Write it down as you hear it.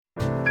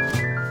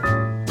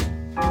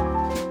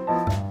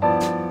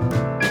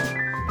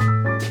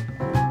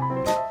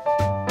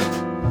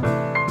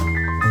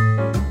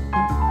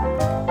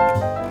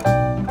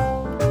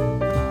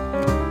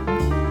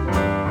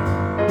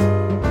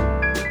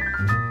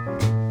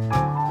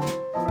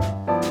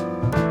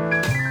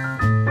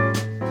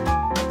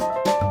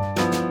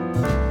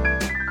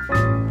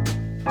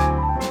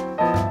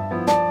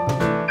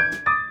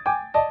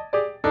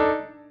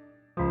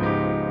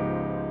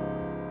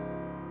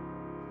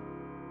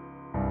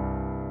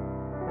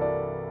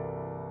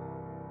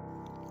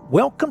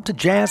Welcome to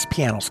Jazz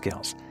Piano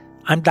Skills.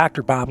 I'm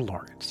Dr. Bob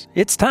Lawrence.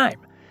 It's time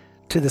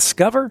to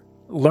discover,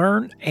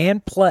 learn,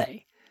 and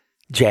play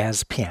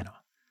jazz piano.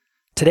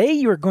 Today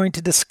you are going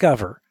to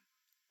discover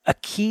a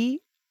key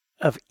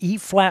of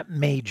E-flat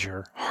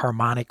major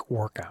harmonic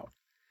workout.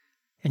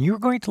 And you're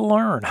going to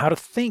learn how to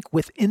think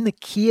within the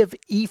key of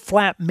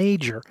E-flat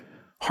major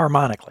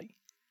harmonically.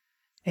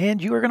 And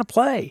you are going to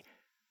play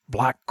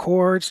block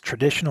chords,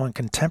 traditional and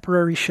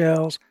contemporary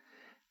shells,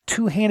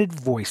 two-handed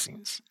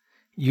voicings,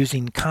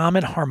 using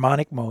common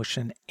harmonic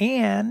motion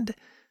and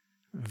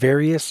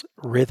various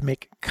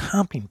rhythmic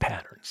comping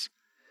patterns.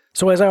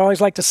 So as I always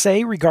like to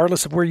say,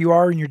 regardless of where you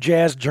are in your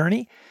jazz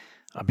journey,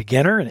 a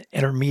beginner, an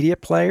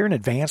intermediate player, an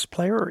advanced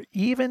player, or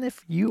even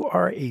if you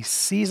are a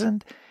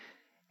seasoned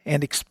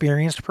and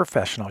experienced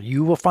professional,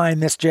 you will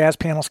find this Jazz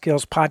Piano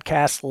Skills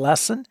podcast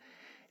lesson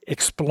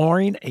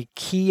exploring a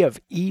key of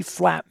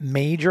E-flat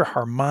major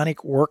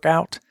harmonic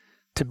workout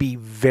to be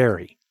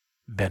very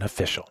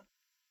beneficial.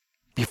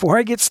 Before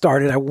I get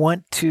started, I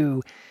want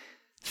to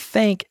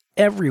thank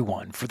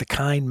everyone for the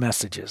kind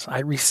messages.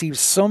 I received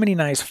so many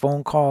nice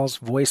phone calls,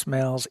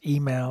 voicemails,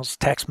 emails,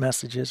 text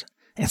messages,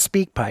 and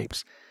speak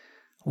pipes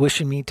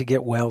wishing me to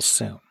get well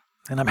soon.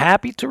 And I'm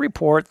happy to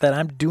report that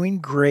I'm doing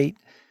great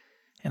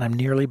and I'm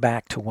nearly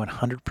back to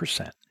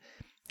 100%.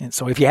 And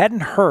so if you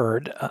hadn't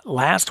heard,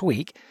 last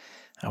week,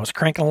 I was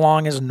cranking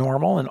along as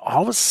normal, and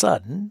all of a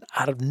sudden,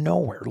 out of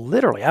nowhere,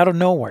 literally out of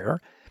nowhere,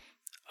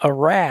 a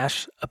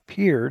rash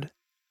appeared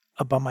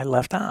above my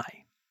left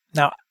eye.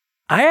 Now,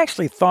 I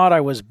actually thought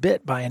I was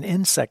bit by an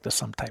insect of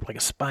some type, like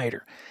a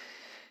spider.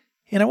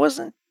 And I was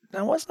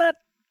not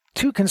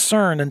too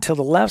concerned until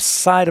the left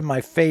side of my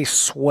face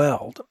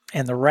swelled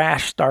and the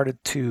rash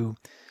started to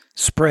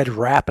spread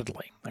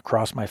rapidly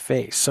across my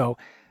face. So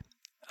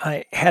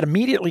I had to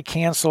immediately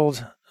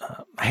cancel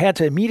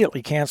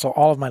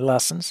all of my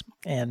lessons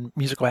and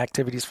musical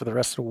activities for the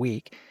rest of the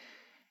week,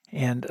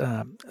 and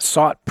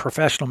sought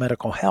professional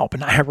medical help.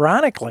 And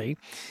ironically,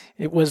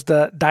 it was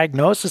the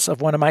diagnosis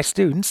of one of my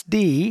students,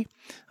 Dee,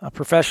 a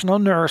professional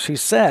nurse, who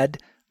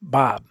said,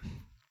 "Bob,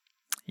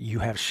 you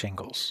have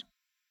shingles."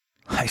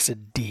 I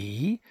said,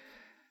 "Dee,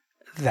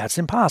 that's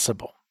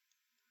impossible.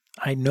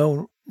 I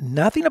know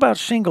nothing about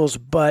shingles,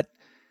 but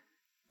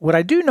what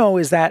I do know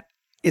is that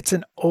it's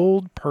an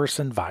old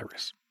person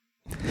virus."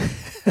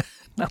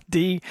 Now,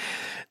 Dee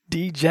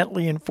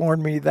gently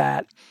informed me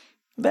that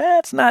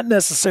that's not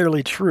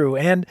necessarily true.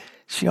 And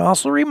she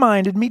also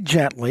reminded me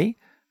gently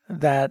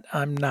that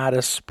I'm not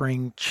a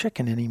spring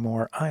chicken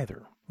anymore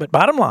either. But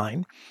bottom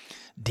line,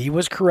 Dee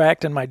was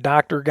correct, and my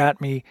doctor got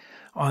me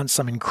on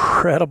some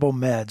incredible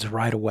meds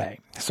right away.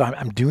 So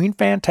I'm doing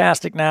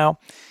fantastic now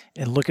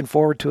and looking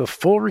forward to a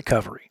full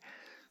recovery.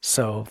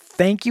 So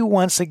thank you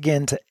once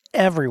again to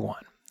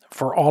everyone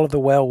for all of the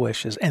well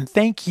wishes. And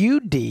thank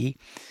you, Dee,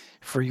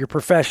 for your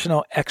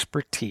professional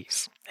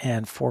expertise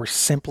and for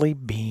simply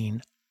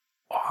being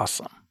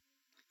awesome.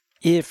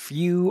 If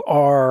you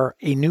are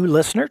a new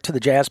listener to the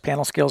Jazz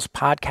Piano Skills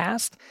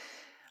podcast,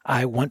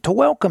 I want to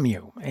welcome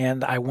you,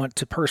 and I want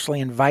to personally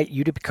invite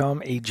you to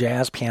become a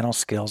Jazz Piano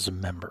Skills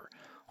member.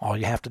 All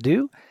you have to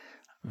do,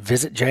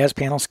 visit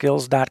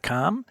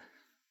jazzpianoskills.com,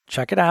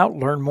 check it out,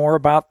 learn more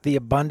about the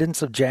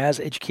abundance of jazz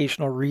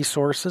educational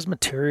resources,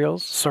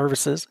 materials,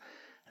 services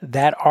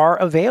that are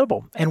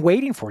available and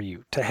waiting for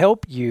you to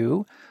help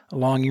you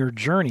along your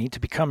journey to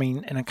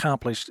becoming an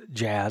accomplished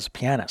jazz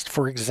pianist.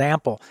 For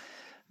example,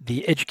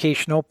 the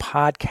educational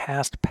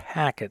podcast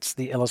packets,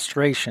 the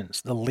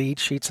illustrations, the lead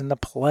sheets, and the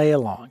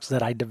play-alongs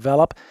that I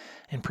develop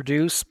and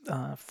produce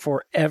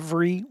for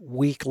every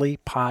weekly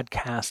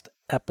podcast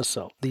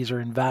episode. These are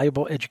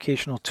invaluable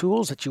educational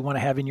tools that you want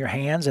to have in your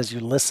hands as you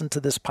listen to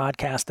this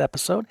podcast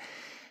episode,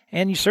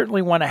 and you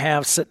certainly want to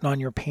have sitting on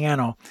your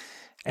piano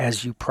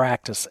as you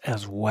practice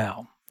as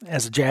well.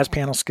 As a Jazz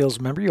Piano Skills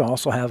member, you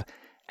also have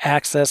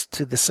access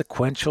to the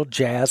Sequential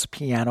Jazz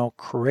Piano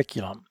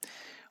Curriculum,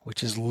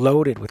 which is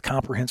loaded with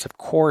comprehensive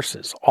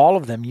courses, all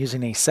of them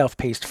using a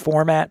self-paced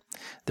format.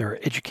 There are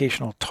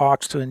educational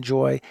talks to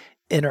enjoy,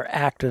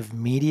 interactive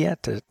media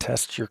to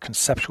test your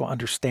conceptual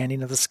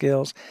understanding of the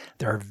skills.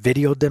 There are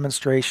video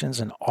demonstrations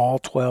in all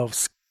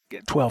 12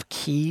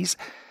 keys,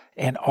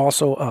 and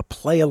also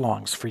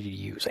play-alongs for you to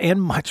use,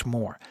 and much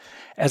more.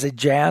 As a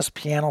Jazz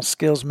Piano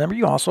Skills member,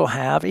 you also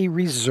have a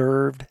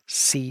reserved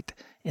seat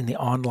in the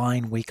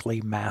online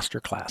weekly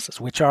masterclasses,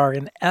 which are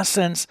in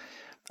essence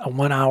a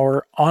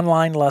 1-hour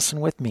online lesson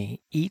with me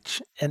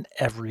each and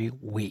every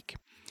week.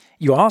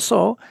 You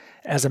also,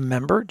 as a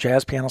member,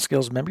 Jazz Piano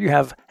Skills member, you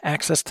have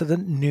access to the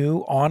new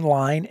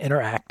online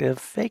interactive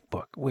fake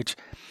book, which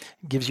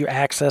gives you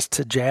access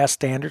to jazz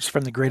standards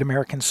from the Great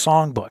American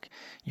Songbook.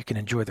 You can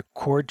enjoy the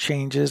chord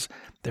changes.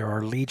 There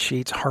are lead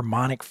sheets,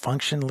 harmonic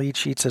function lead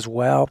sheets as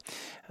well,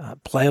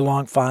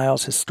 play-along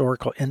files,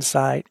 historical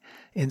insights,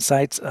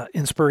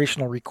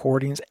 inspirational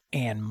recordings,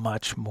 and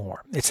much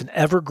more. It's an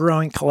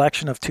ever-growing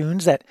collection of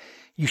tunes that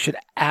you should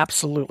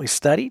absolutely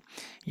study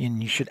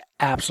and you should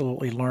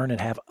absolutely learn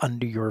and have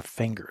under your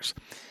fingers.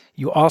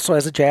 You also,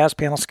 as a Jazz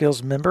Piano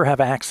Skills member, have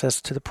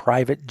access to the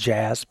private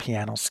Jazz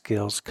Piano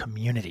Skills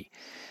community.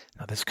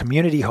 Now, this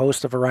community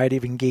hosts a variety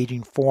of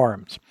engaging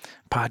forums,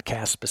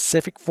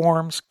 podcast-specific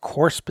forums,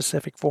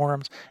 course-specific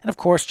forums, and of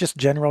course, just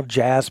general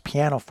jazz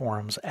piano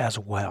forums as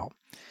well.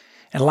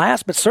 And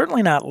last but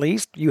certainly not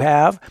least, you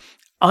have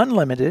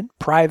unlimited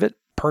private,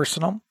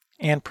 personal,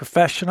 and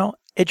professional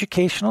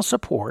educational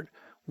support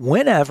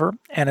whenever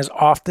and as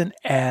often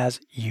as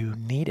you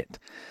need it.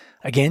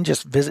 Again,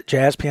 just visit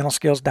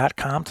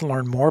jazzpianoskills.com to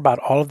learn more about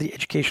all of the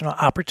educational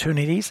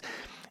opportunities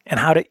and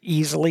how to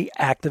easily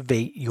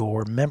activate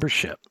your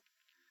membership.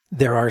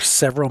 There are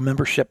several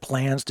membership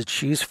plans to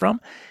choose from,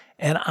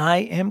 and I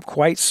am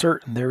quite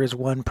certain there is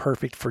one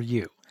perfect for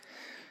you.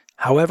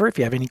 However, if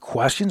you have any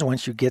questions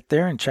once you get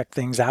there and check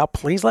things out,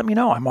 please let me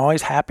know. I'm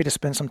always happy to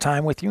spend some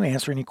time with you,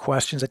 answer any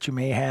questions that you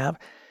may have,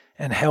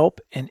 and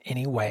help in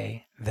any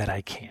way that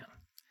I can.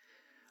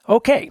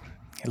 Okay,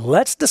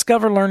 let's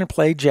discover, learn, and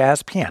play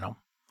jazz piano.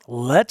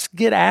 Let's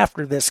get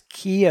after this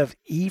key of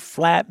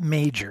E-flat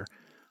major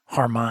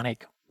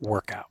harmonic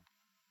workout.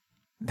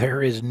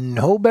 There is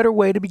no better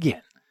way to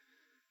begin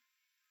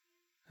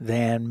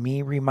than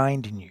me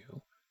reminding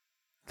you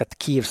that the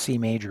key of C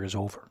major is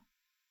over.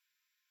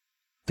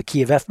 The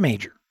key of F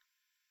major,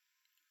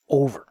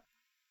 over.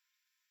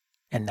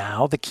 And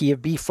now the key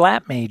of B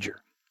flat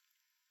major,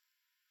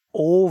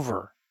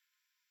 over.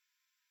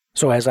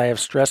 So as I have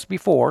stressed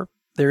before,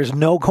 there is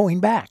no going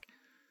back.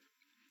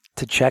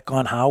 To check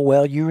on how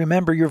well you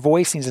remember your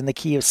voicings in the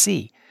key of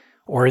C,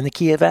 or in the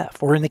key of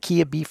F, or in the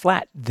key of B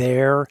flat,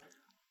 they're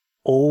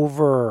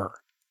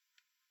over.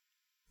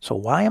 So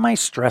why am I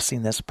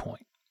stressing this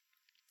point?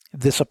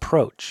 This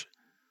approach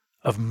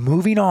of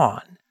moving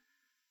on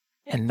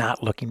and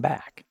not looking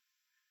back.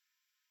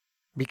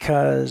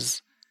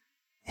 Because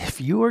if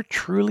you are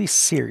truly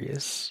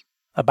serious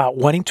about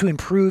wanting to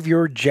improve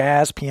your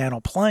jazz piano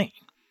playing,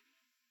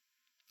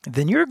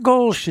 then your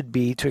goal should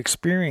be to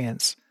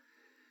experience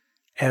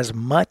as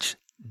much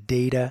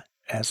data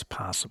as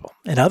possible.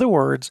 In other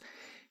words,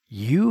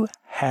 you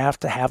have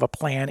to have a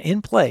plan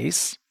in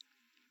place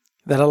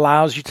that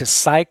allows you to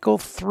cycle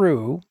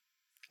through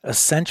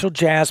essential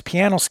jazz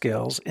piano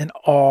skills in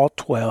all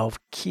 12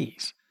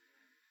 keys.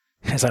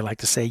 As I like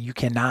to say, you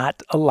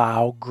cannot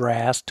allow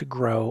grass to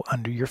grow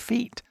under your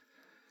feet.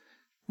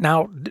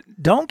 Now,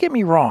 don't get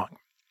me wrong.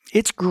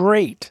 It's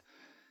great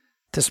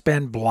to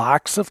spend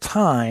blocks of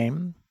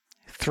time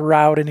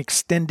throughout an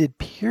extended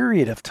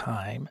period of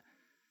time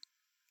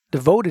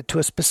devoted to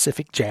a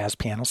specific jazz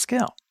piano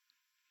skill.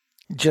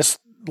 Just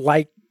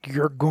like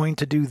you're going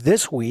to do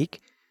this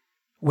week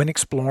when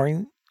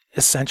exploring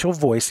essential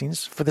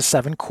voicings for the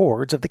 7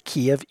 chords of the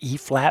key of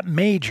E-flat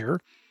major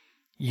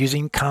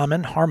using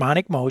common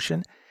harmonic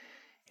motion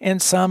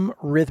and some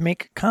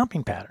rhythmic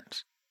comping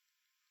patterns.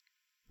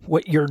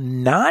 What you're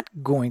not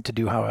going to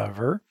do,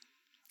 however,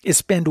 is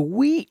spend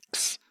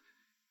weeks,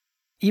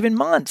 even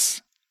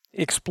months,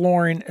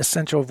 exploring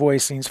essential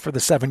voicings for the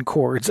 7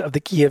 chords of the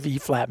key of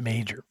E-flat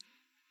major.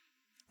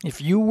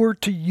 If you were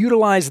to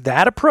utilize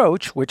that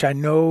approach, which I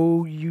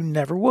know you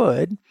never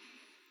would,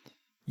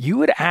 you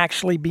would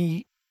actually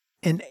be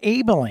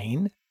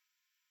enabling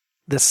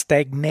the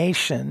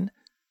stagnation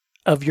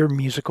of your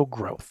musical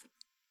growth,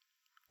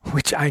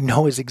 which I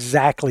know is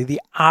exactly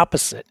the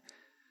opposite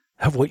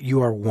of what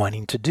you are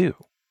wanting to do.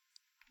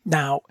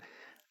 Now,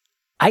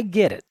 I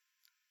get it,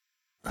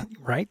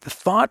 right? The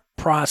thought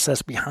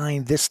process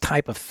behind this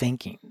type of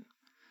thinking,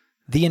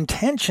 the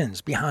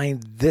intentions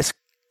behind this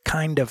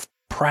kind of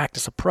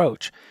practice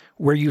approach,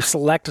 where you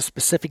select a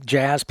specific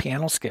jazz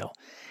piano skill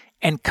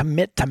and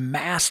commit to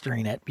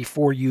mastering it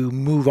before you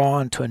move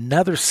on to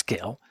another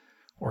skill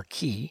or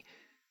key,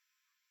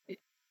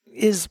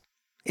 it's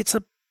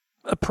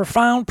a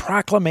profound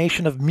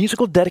proclamation of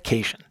musical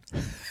dedication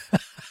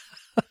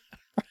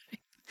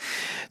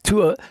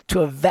to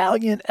a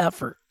valiant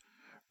effort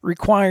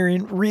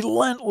requiring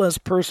relentless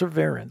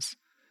perseverance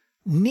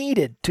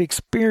needed to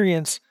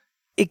experience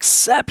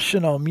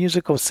exceptional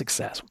musical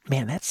success.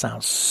 Man, that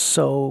sounds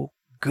so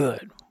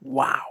good.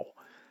 Wow.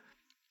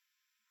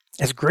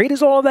 As great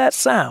as all of that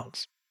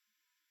sounds,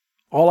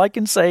 all I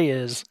can say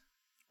is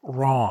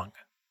wrong.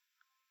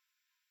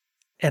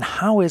 And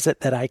how is it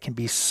that I can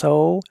be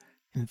so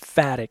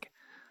emphatic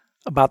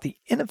about the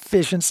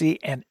inefficiency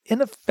and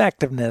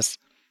ineffectiveness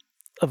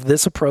of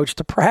this approach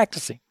to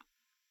practicing?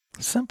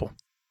 Simple.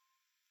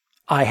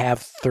 I have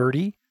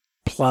 30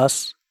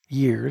 plus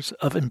years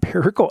of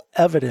empirical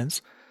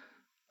evidence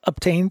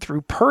obtained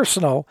through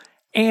personal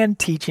and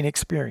teaching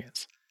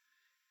experience.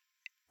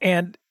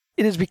 And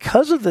it is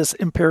because of this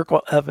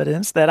empirical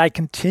evidence that I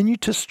continue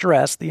to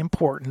stress the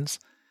importance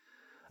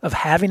of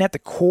having at the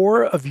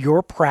core of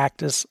your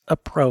practice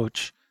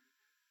approach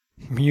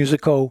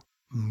musical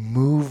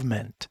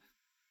movement.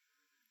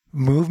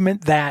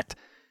 Movement that,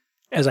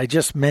 as I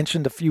just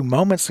mentioned a few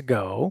moments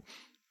ago,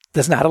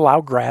 does not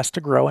allow grass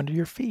to grow under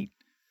your feet.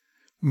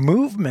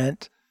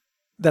 Movement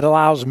that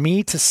allows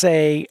me to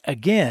say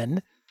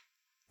again,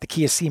 the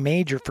key of C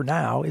major for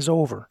now is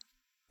over.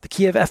 The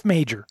key of F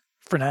major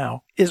for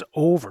now is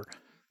over.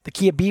 The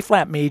key of B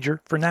flat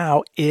major for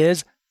now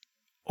is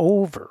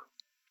over.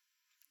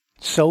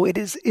 So it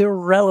is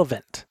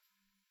irrelevant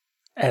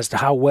as to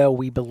how well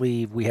we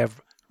believe we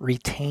have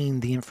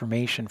retained the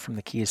information from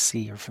the key of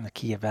C or from the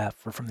key of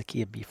F or from the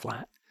key of B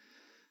flat.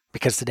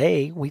 Because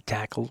today we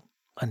tackle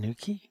a new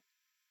key,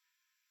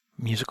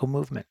 musical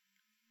movement.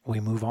 We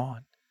move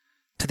on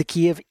to the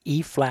key of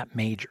E flat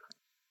major.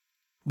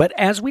 But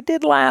as we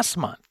did last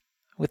month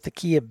with the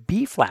key of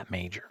B flat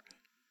major,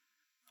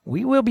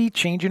 we will be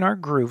changing our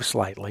groove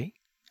slightly,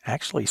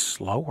 actually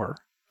slower,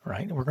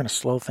 right? We're going to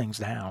slow things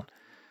down,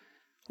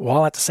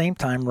 while at the same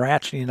time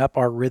ratcheting up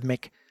our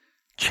rhythmic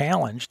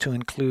challenge to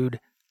include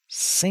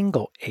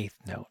single eighth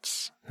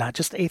notes, not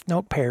just eighth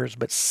note pairs,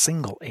 but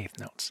single eighth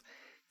notes.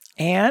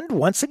 And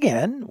once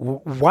again,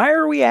 why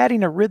are we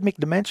adding a rhythmic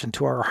dimension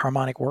to our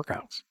harmonic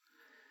workouts?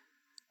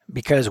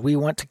 Because we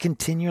want to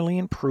continually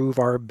improve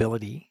our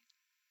ability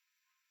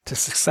to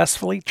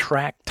successfully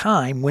track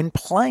time when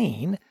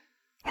playing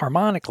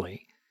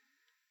harmonically,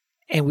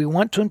 and we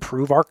want to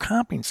improve our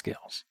comping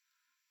skills,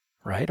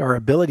 right? Our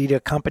ability to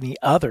accompany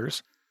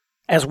others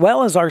as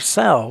well as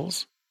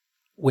ourselves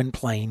when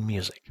playing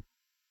music.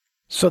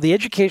 So the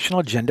educational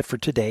agenda for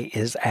today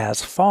is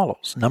as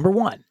follows. Number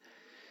 1,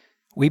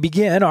 we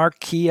begin our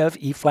key of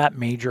E flat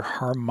major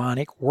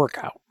harmonic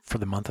workout for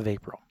the month of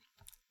April.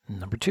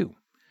 Number 2,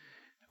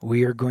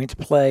 we are going to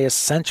play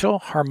essential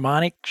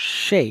harmonic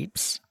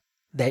shapes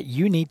that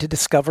you need to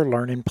discover,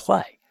 learn, and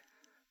play.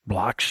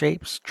 Block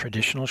shapes,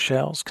 traditional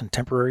shells,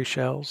 contemporary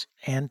shells,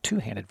 and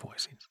two-handed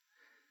voicings.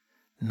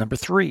 Number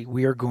 3,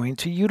 we are going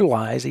to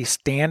utilize a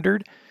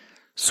standard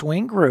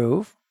swing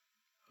groove.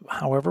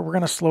 However, we're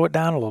going to slow it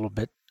down a little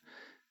bit.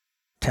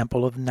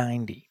 Tempo of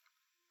 90.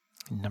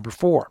 Number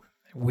 4,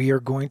 we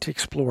are going to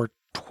explore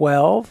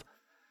 12,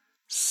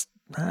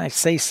 I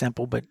say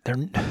simple, but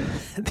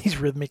these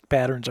rhythmic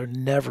patterns are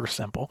never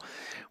simple.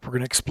 We're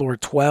going to explore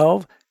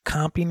 12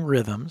 comping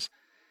rhythms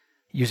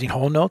using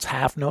whole notes,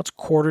 half notes,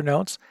 quarter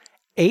notes,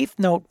 eighth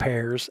note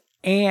pairs,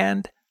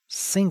 and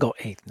single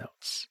eighth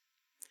notes.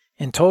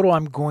 In total,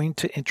 I'm going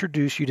to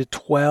introduce you to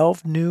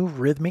 12 new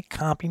rhythmic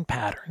comping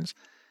patterns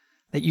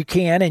that you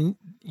can and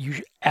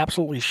you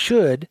absolutely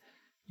should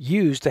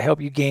use to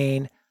help you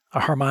gain a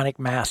harmonic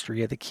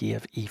mastery of the key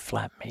of E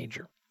flat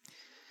major.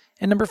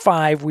 And number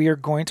 5, we are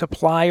going to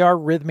apply our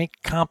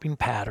rhythmic comping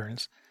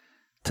patterns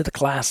to the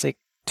classic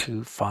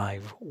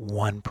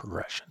 2-5-1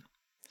 progression.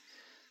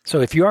 So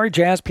if you are a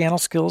Jazz Piano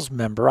Skills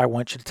member, I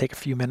want you to take a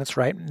few minutes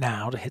right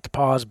now to hit the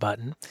pause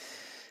button,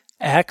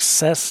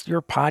 access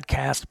your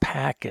podcast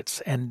packets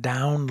and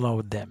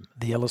download them,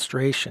 the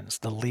illustrations,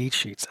 the lead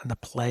sheets, and the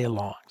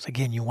play-alongs.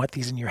 Again, you want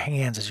these in your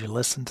hands as you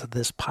listen to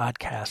this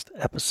podcast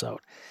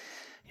episode.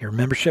 Your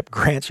membership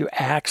grants you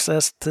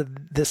access to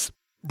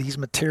these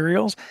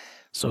materials,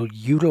 so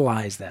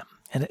utilize them.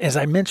 And as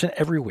I mention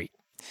every week,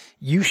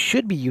 you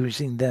should be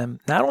using them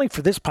not only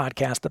for this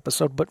podcast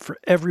episode, but for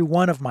every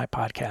one of my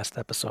podcast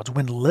episodes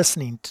when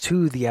listening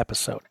to the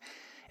episode.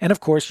 And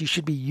of course, you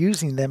should be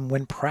using them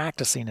when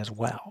practicing as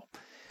well.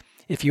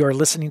 If you are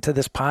listening to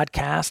this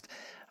podcast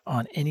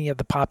on any of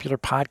the popular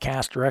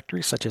podcast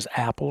directories, such as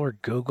Apple or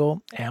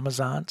Google,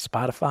 Amazon,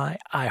 Spotify,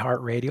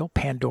 iHeartRadio,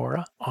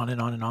 Pandora, on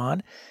and on and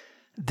on,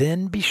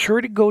 then be sure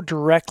to go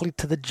directly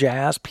to the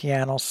Jazz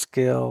Piano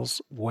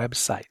Skills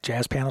website,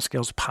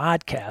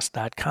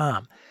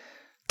 jazzpianoskillspodcast.com,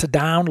 to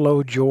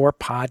download your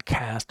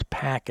podcast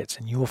packets.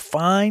 And you will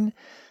find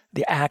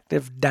the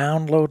active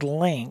download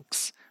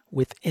links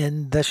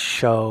within the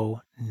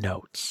show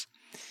notes.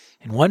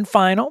 And one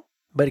final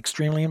but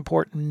extremely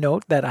important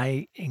note that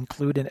I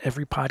include in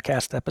every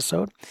podcast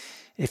episode: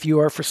 if you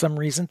are for some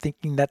reason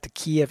thinking that the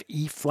key of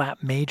E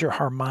flat major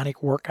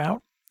harmonic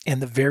workout and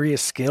the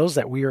various skills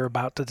that we are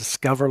about to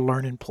discover,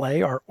 learn, and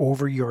play are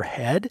over your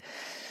head,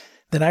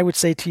 then I would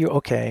say to you,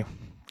 okay,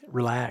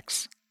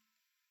 relax,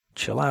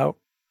 chill out.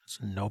 It's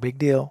no big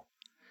deal.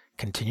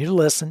 Continue to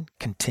listen.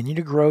 Continue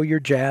to grow your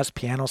jazz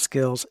piano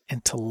skills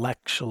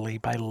intellectually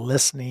by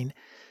listening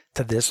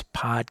to this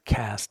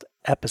podcast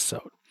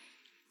episode.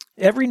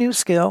 Every new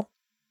skill,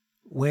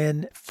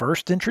 when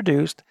first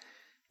introduced,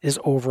 is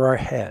over our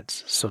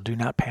heads, so do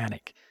not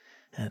panic.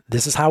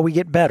 This is how we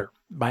get better,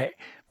 by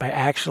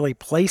actually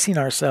placing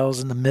ourselves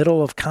in the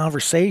middle of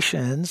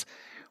conversations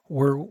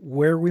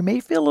where we may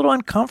feel a little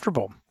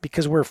uncomfortable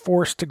because we're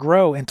forced to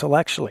grow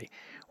intellectually.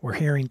 We're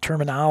hearing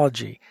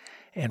terminology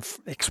and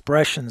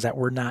expressions that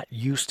we're not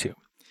used to.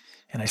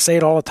 And I say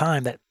it all the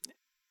time that,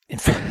 in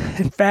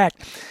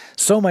fact,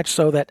 so much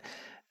so that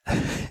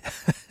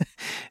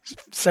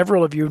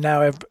several of you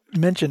now have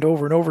mentioned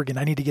over and over again,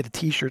 I need to get a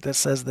t-shirt that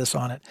says this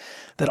on it,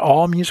 that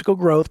all musical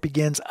growth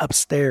begins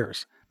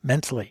upstairs,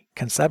 mentally,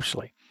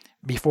 conceptually,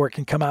 before it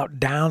can come out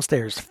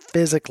downstairs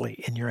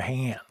physically in your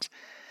hands.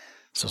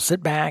 So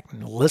sit back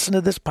and listen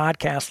to this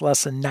podcast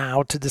lesson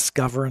now to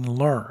discover and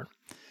learn.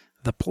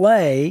 The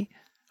play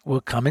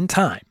will come in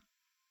time,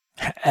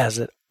 as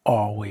it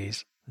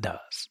always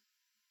does.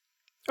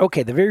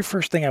 Okay, the very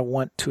first thing I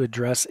want to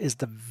address is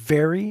the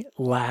very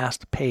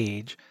last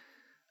page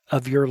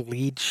of your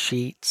lead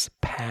sheets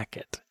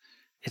packet.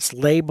 It's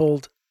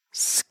labeled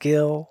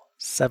Skill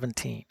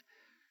 17.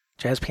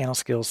 Jazz Piano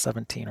Skills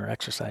 17 or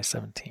Exercise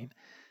 17.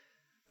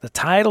 The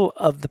title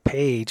of the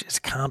page is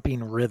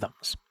Comping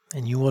Rhythms.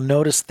 And you will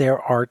notice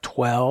there are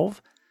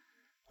 12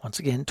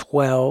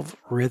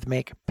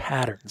 rhythmic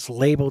patterns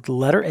labeled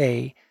letter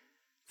A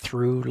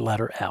through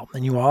letter L.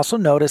 And you will also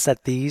notice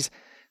that these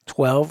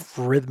 12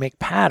 rhythmic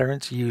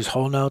patterns use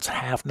whole notes,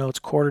 half notes,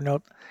 quarter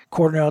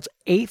notes,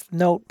 eighth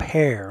note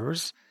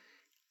pairs,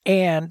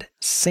 and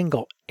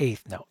single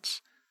eighth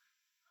notes.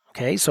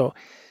 Okay, so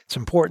it's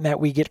important that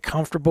we get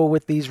comfortable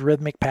with these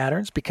rhythmic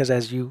patterns because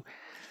as you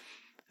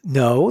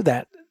know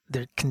that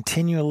they're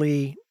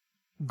continually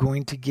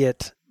going to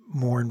get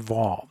more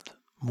involved,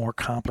 more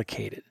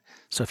complicated.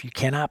 So if you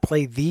cannot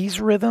play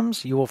these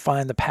rhythms, you will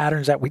find the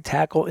patterns that we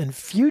tackle in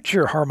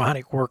future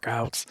harmonic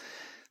workouts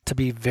to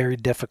be very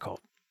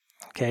difficult.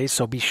 Okay,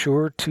 so be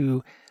sure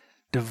to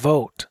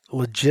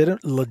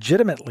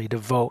legitimately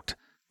devote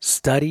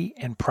study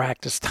and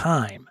practice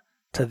time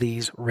to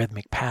these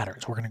rhythmic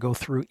patterns. We're going to go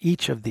through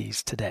each of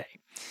these today.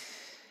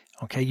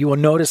 Okay, you will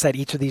notice that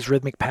each of these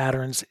rhythmic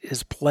patterns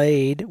is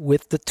played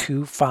with the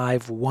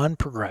 2-5-1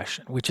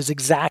 progression, which is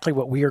exactly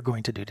what we are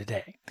going to do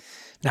today.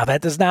 Now,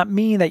 that does not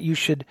mean that you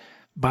should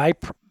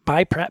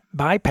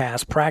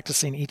bypass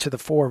practicing each of the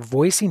 4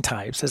 voicing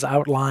types as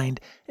outlined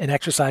in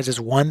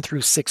exercises 1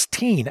 through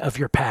 16 of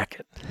your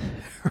packet.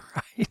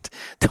 Right?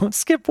 Don't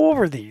skip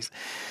over these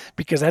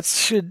because that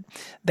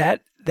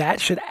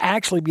should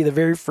actually be the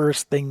very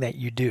first thing that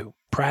you do.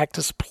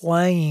 Practice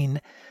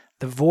playing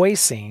the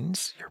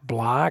voicings, your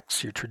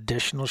blocks, your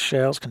traditional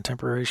shells,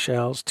 contemporary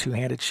shells,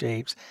 two-handed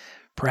shapes.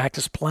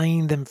 Practice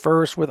playing them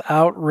first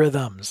without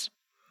rhythms,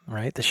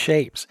 right? The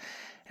shapes.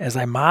 As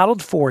I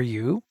modeled for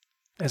you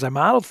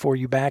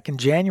back in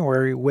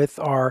January with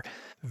our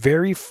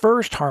very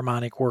first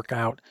harmonic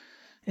workout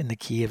in the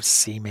key of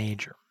C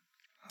major.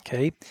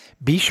 Okay.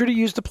 Be sure to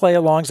use the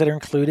play-alongs that are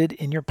included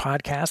in your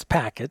podcast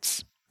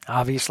packets.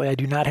 Obviously, I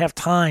do not have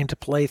time to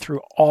play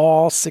through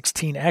all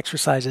 16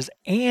 exercises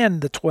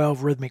and the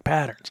 12 rhythmic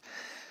patterns.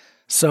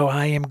 So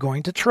I am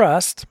going to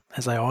trust,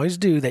 as I always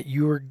do, that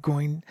you are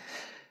going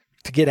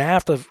to get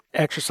after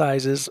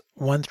exercises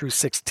 1 through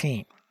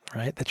 16,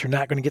 right? That you're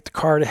not going to get the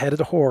cart ahead of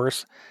the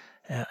horse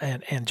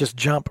and just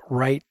jump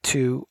right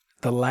to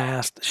the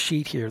last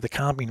sheet here, the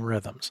comping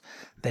rhythms,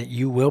 that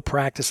you will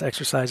practice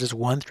exercises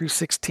 1 through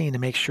 16 to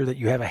make sure that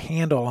you have a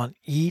handle on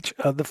each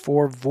of the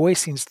 4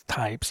 voicing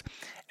types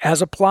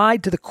as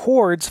applied to the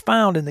chords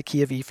found in the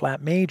key of E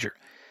flat major.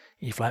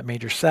 E flat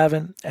major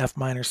 7, F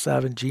minor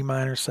 7, G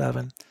minor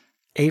 7,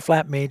 A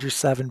flat major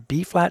 7,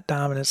 B flat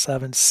dominant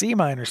 7, C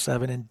minor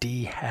 7, and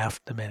D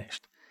half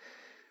diminished.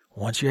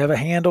 Once you have a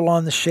handle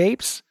on the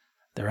shapes,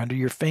 they're under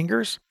your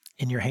fingers,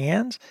 in your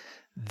hands,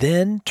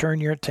 then turn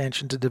your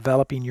attention to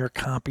developing your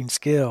comping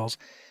skills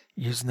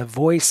using the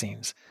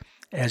voicings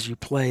as you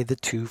play the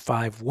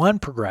 2-5-1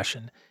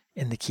 progression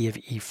in the key of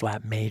E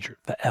flat major,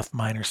 the F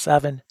minor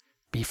 7,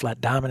 B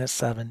flat dominant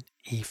 7,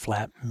 E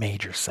flat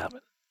major 7.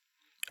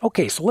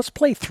 Okay, so let's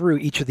play through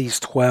each of these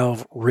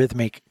 12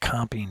 rhythmic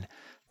comping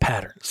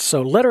patterns.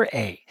 So letter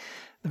A,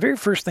 the very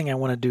first thing I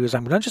want to do is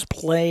I'm going to just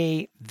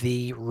play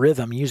the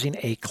rhythm using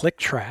a click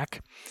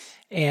track.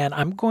 And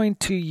I'm going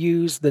to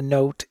use the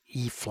note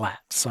E flat.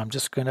 So I'm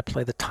just going to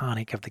play the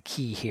tonic of the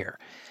key here.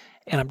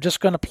 And I'm just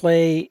going to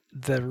play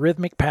the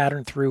rhythmic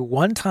pattern through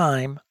one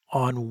time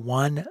on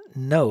one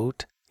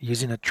note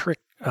using a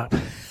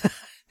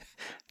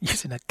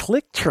using a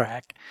click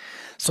track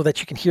so that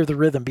you can hear the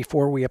rhythm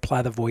before we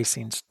apply the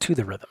voicings to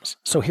the rhythms.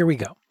 So here we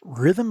go.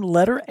 Rhythm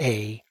letter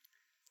A,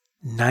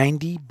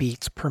 90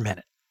 beats per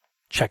minute.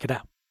 Check it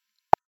out.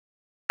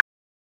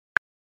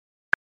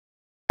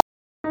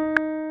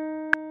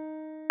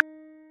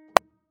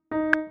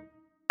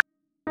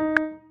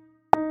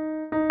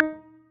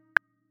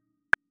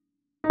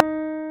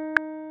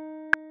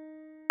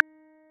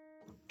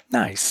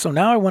 Nice. So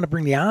now I want to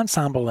bring the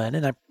ensemble in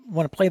and I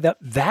want to play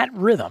that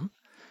rhythm,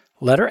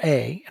 letter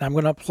A, and I'm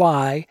going to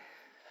apply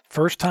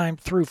first 2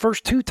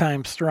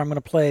 times through, I'm going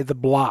to play the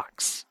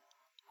blocks,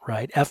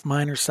 right? F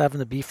minor 7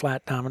 to B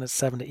flat dominant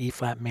 7 to E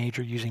flat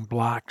major using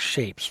block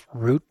shapes,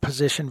 root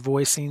position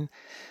voicing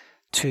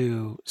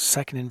to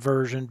second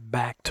inversion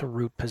back to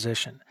root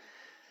position.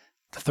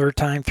 The third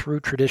time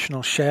through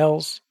traditional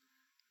shells,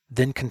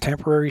 then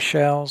contemporary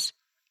shells,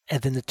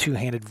 and then the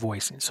two-handed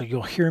voicing. So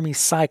you'll hear me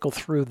cycle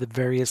through the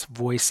various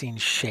voicing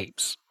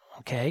shapes,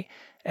 okay,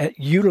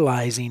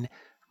 utilizing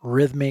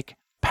rhythmic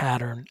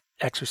pattern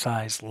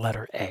exercise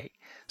letter A.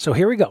 So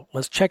here we go.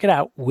 Let's check it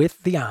out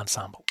with the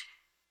ensemble.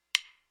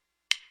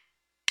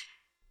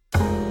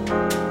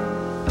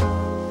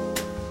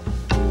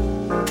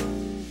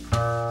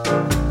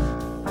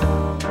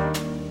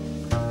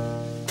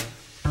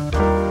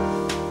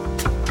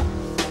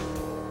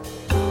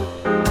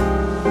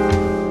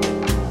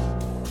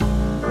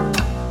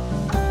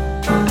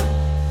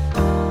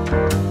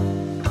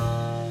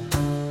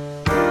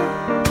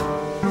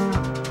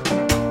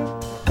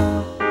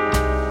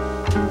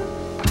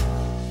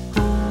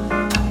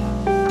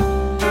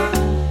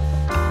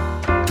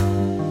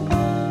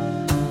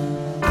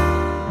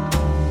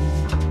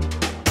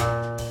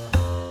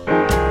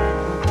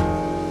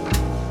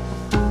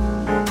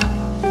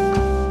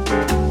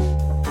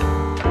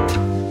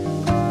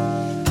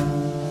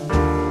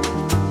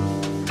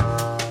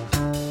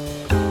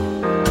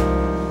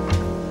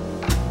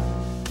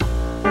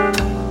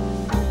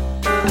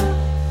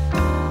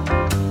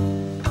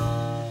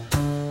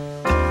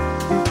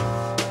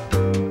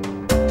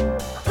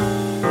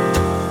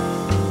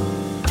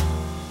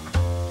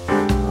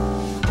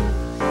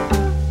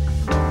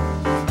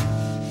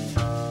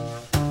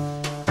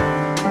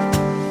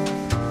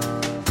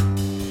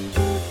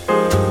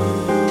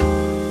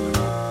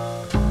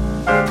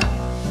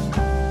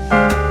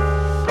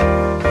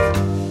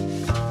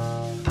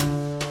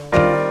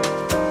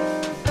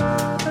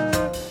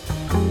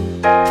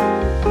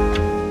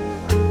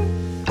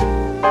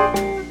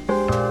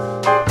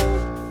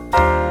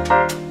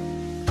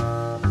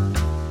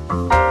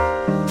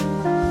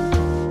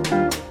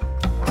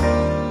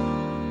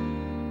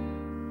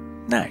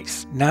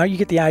 now you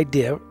get the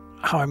idea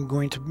how I'm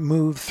going to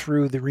move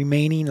through the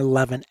remaining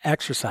 11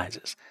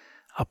 exercises.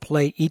 I'll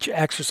play each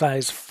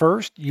exercise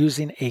first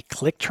using a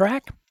click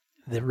track,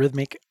 the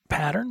rhythmic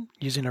pattern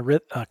using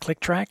a click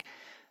track.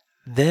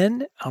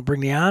 Then I'll bring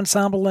the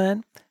ensemble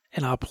in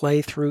and I'll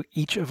play through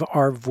each of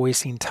our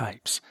voicing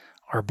types,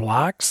 our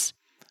blocks,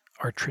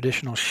 our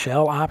traditional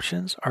shell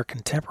options, our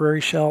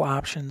contemporary shell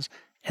options,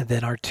 and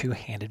then our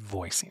two-handed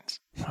voicings.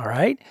 All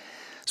right?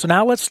 So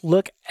now let's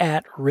look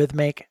at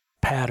rhythmic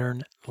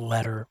pattern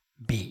letter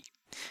B.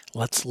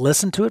 Let's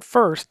listen to it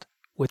first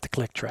with the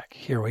click track.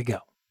 Here we go.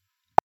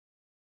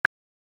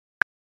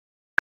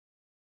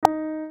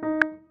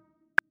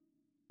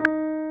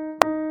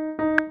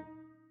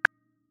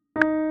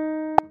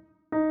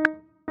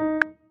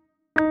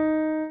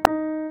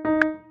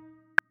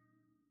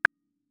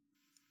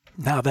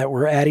 Now that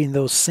we're adding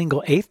those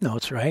single eighth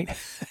notes, right,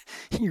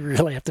 you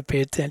really have to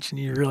pay attention.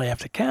 You really have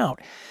to count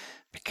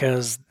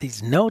because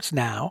these notes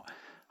now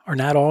are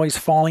not always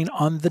falling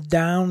on the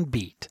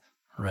downbeat,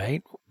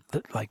 right?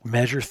 Like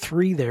measure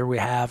 3 there, we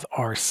have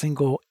our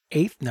single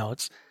eighth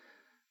notes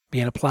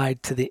being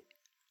applied to the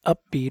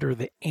upbeat or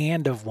the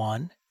and of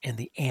 1 and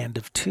the and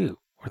of 2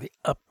 or the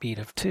upbeat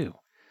of 2.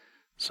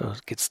 So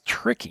it gets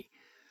tricky.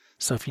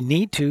 So if you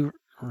need to,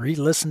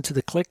 re-listen to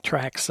the click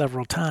track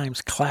several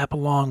times, clap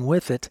along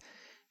with it,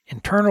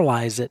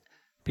 internalize it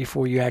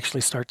before you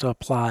actually start to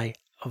apply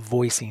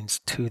voicings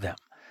to them.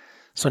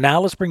 So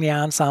now let's bring the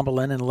ensemble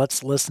in and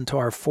let's listen to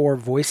our 4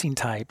 voicing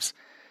types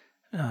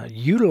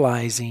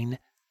utilizing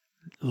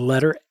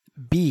letter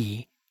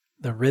B,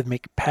 the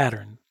rhythmic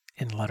pattern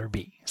in letter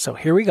B. So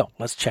here we go.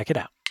 Let's check it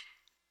out.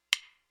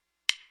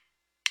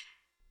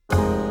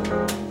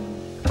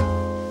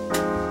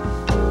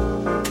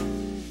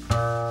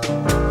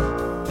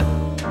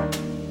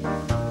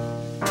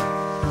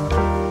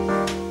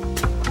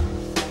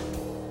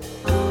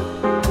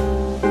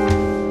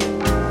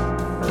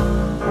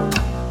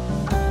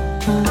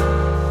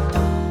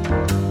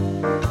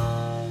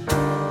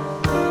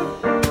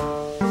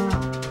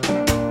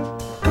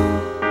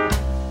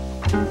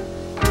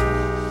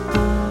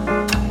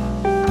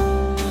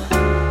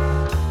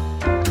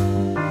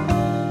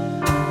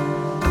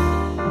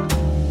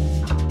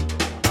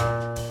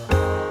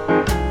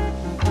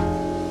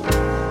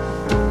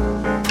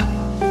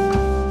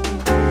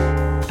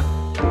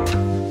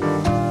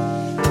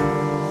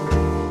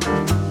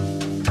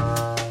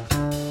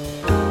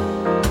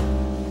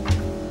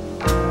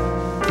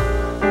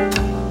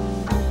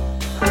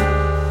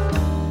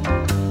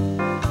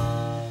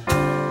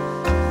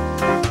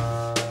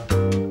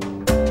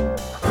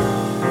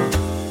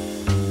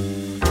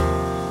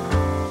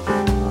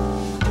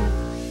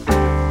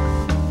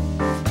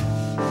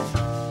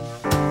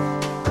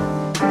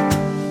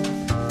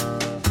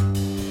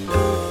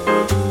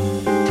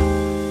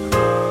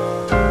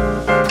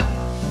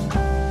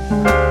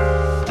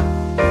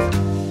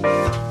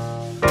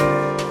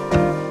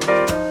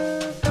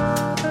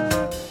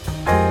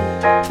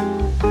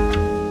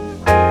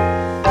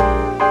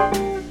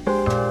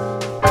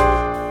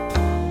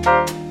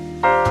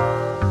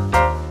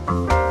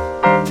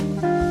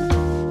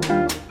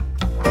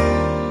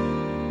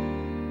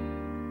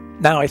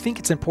 Now, I think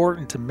it's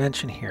important to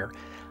mention here,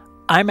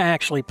 I'm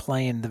actually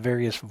playing the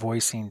various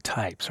voicing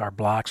types, our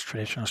blocks,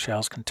 traditional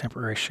shells,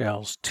 contemporary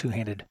shells,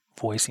 two-handed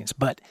voicings.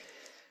 But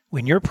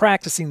when you're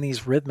practicing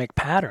these rhythmic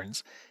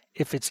patterns,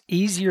 if it's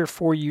easier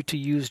for you to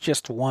use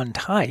just one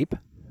type,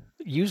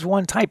 use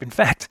one type. In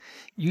fact,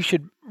 you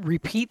should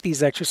repeat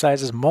these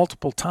exercises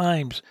multiple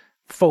times,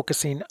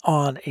 focusing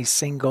on a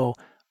single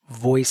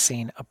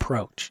voicing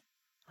approach,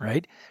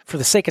 right? For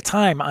the sake of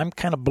time, I'm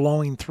kind of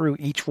blowing through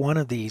each one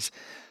of these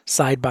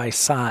side by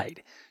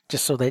side,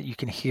 just so that you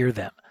can hear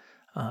them.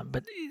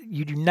 But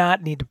you do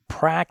not need to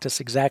practice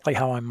exactly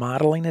how I'm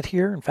modeling it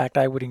here. In fact,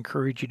 I would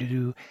encourage you to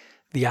do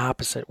the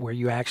opposite, where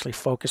you actually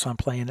focus on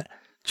playing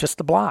just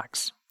the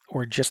blocks,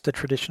 or just the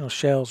traditional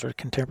shells, or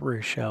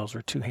contemporary shells,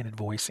 or two-handed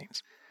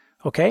voicings.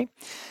 Okay,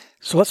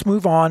 so let's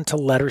move on to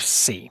letter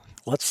C.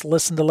 Let's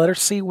listen to letter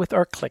C with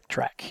our click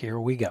track. Here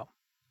we go.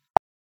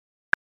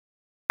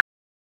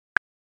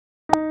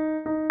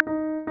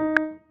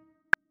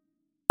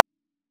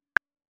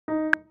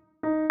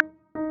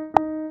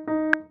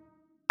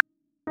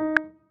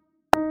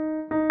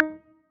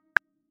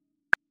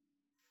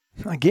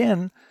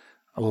 Again,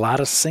 a lot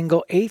of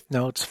single eighth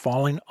notes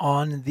falling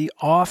on the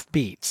off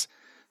beats,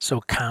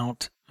 so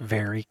count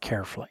very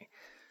carefully.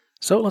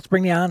 So let's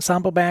bring the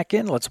ensemble back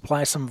in. Let's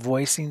apply some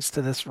voicings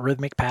to this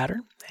rhythmic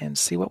pattern and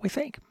see what we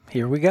think.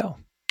 Here we go.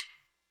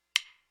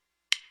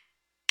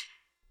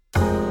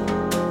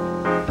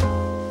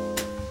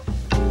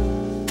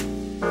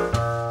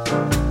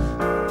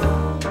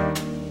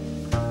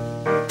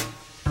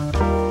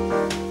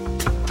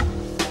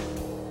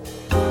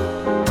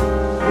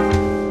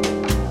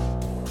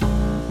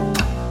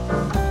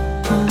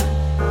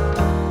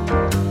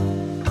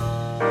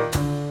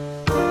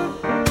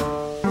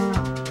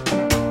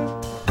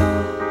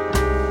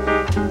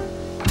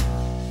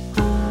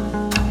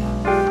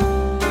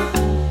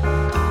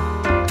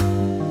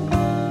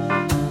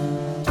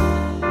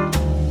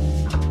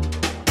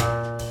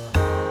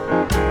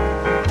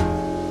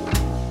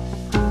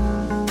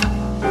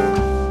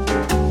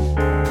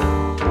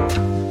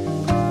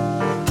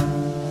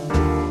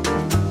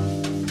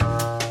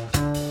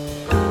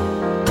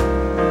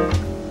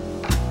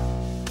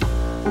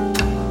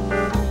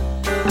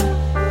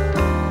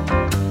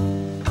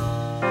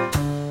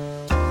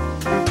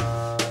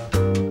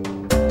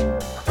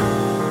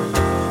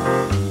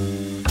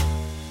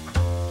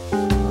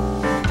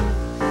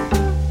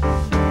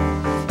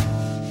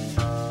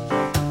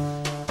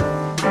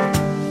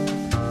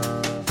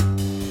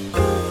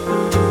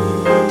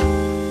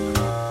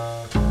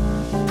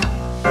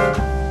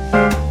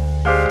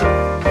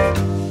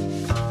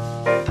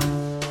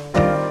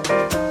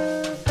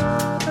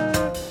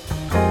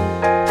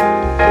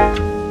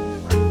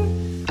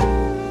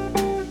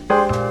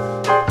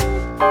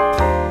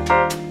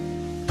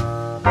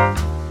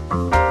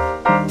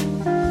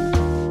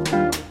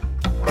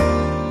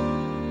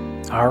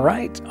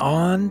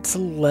 on to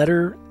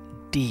letter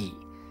D.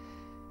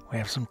 We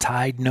have some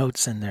tied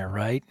notes in there,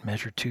 right?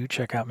 Measure 2,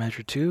 check out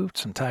measure 2.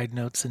 Some tied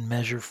notes in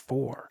measure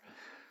 4.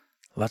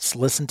 Let's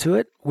listen to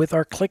it with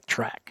our click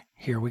track.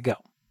 Here we go.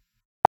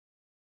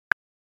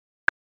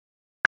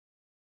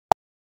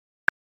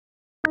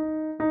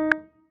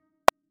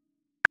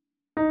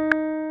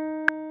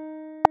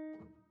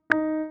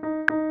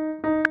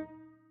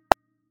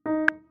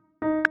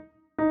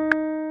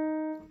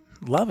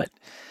 Love it.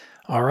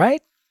 All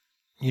right.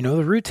 You know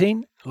the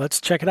routine. Let's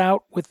check it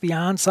out with the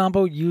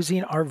ensemble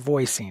using our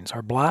voicings,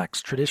 our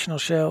blocks, traditional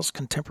shells,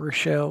 contemporary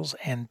shells,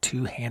 and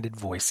two-handed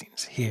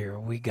voicings. Here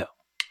we go.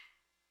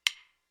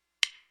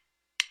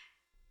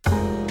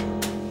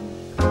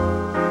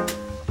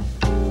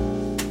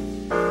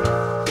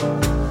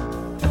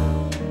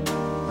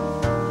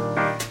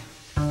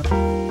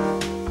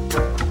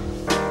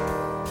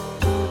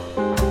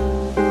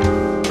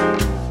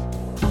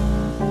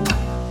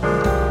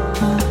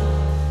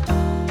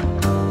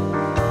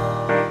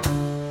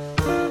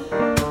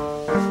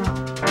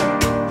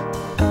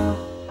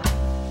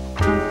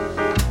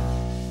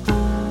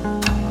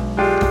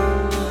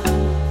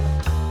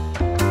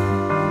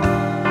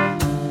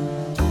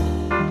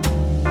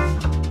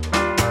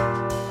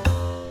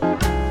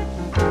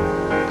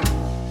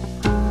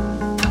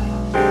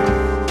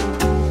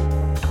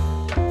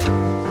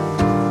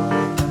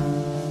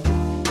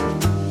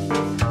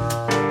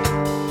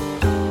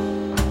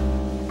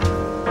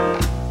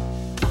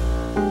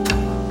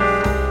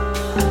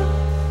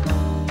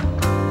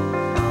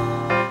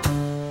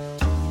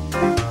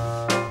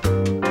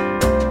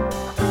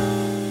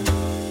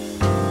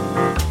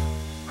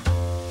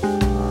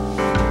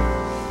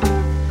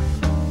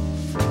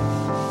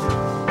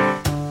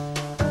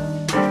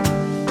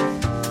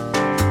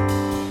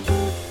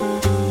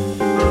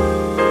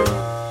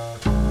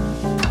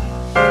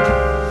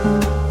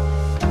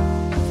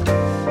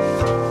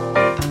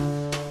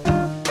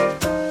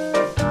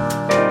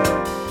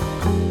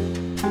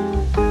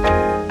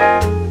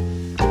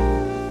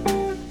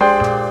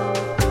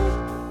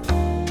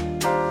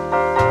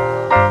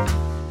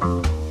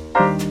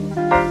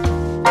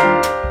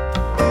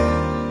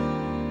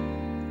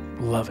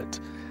 Love it.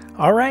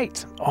 All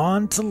right,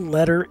 on to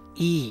letter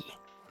E.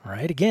 All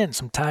right, again,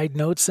 some tied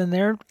notes in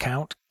there.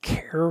 Count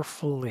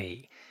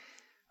carefully.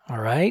 All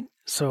right,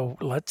 so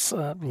let's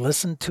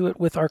listen to it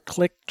with our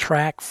click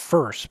track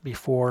first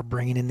before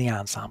bringing in the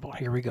ensemble.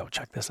 Here we go.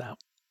 Check this out.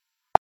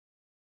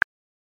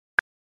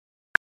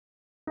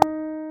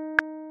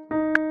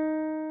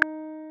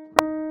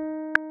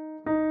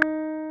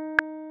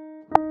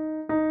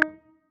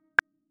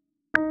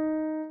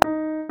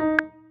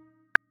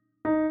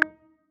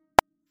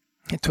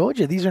 I told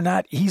you, these are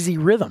not easy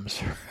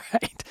rhythms,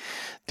 right?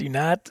 Do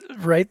not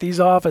write these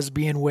off as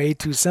being way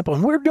too simple.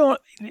 And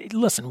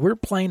we're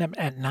playing them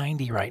at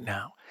 90 right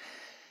now.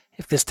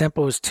 If this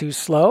tempo is too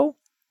slow,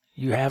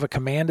 you have a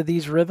command of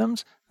these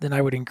rhythms, then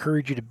I would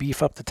encourage you to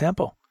beef up the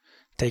tempo.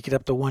 Take it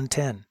up to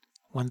 110,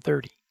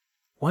 130,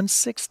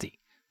 160,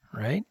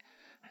 right?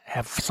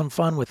 Have some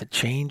fun with it.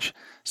 Change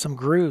some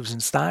grooves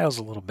and styles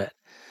a little bit.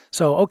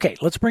 So, okay,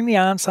 let's bring the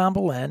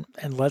ensemble in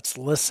and let's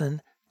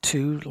listen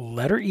to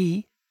letter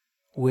E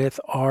with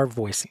our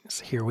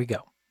voicings. Here we go.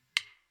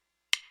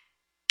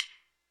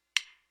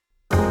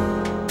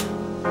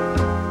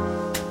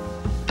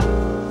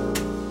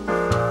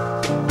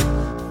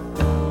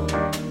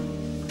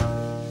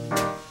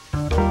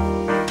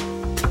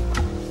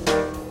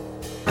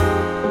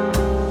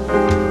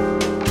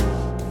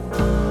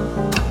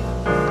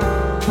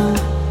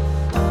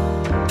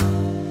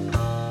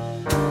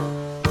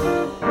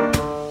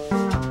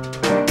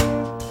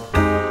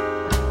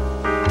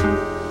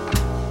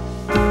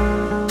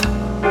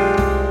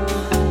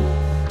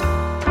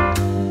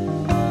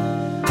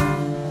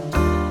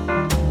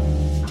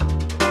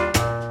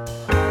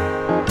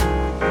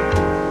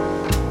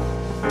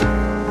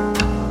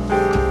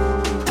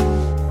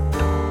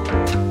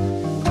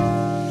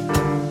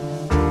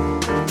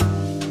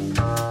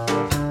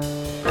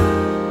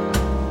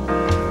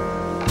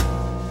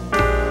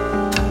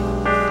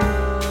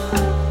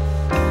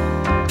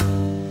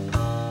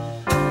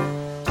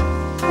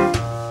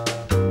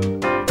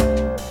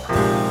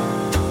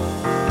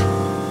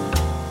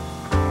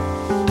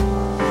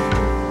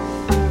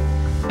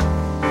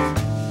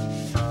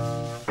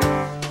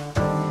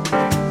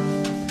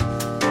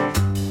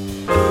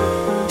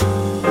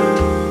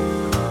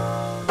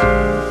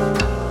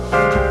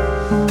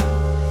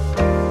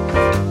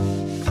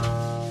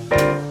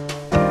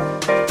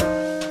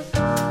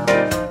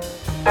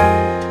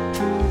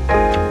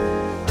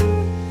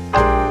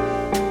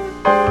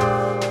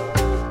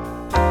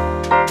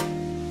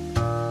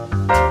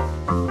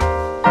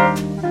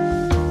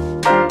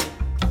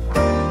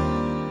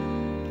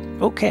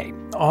 Okay,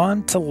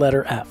 on to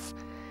letter F.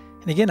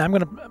 And again, I'm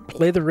going to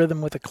play the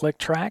rhythm with a click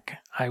track.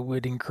 I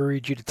would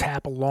encourage you to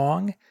tap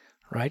along,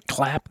 right?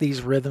 Clap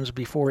these rhythms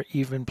before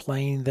even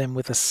playing them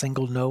with a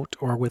single note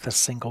or with a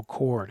single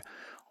chord.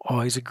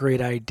 Always a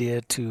great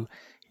idea to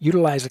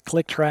utilize a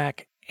click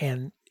track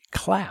and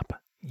clap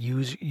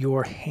use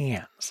your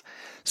hands.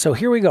 So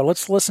here we go.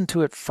 Let's listen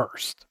to it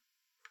first.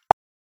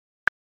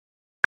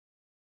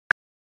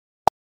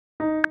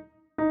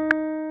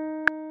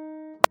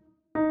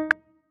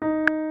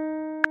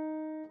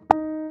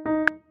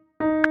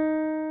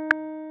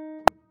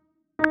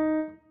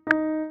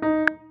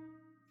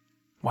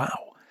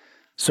 Wow.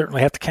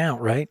 Certainly have to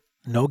count, right?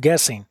 No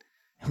guessing.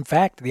 In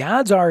fact, the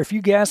odds are if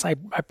you guess, I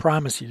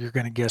promise you're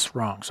going to guess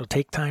wrong. So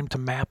take time to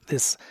map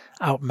this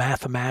out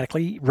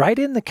mathematically. Write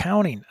in the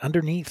counting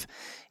underneath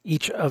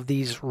each of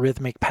these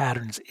rhythmic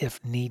patterns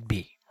if need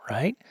be,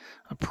 right?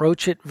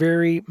 Approach it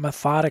very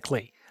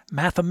methodically,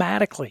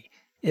 mathematically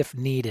if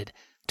needed,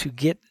 to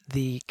get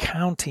the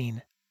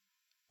counting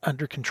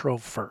under control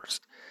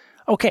first.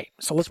 Okay,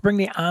 so let's bring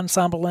the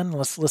ensemble in.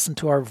 Let's listen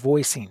to our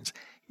voicings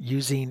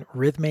using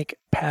rhythmic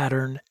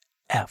pattern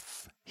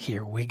F.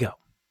 Here we go.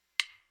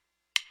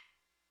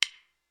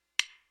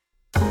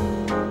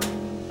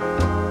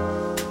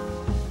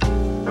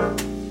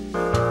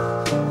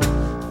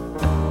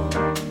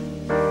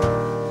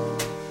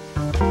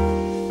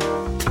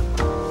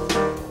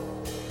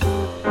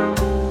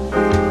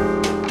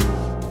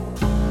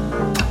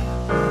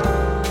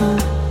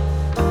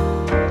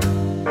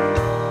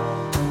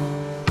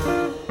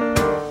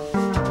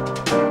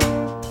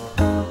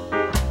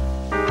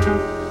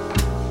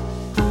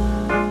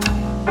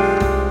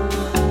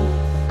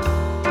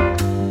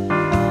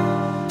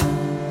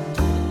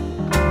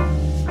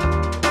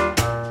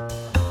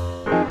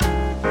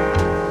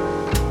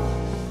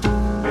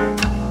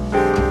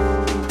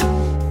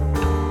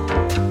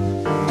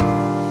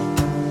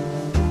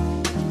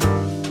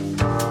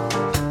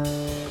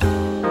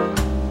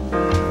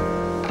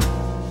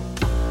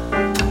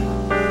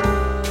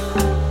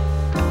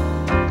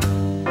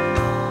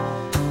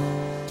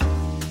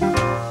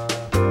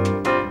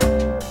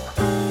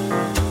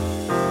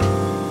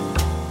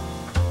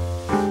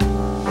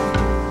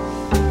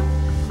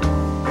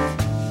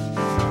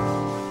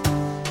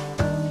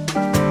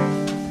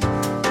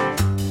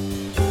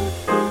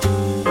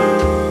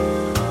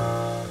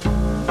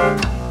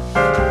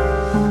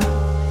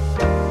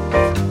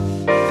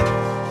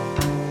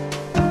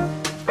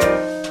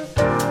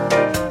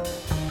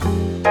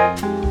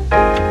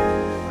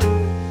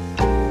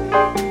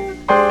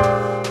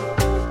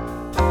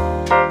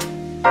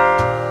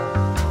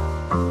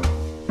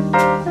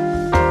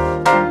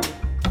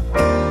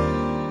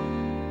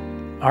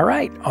 All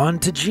right, on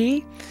to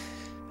G.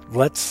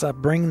 Let's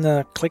bring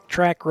the click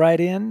track right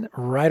in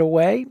right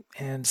away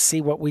and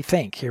see what we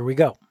think. Here we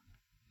go.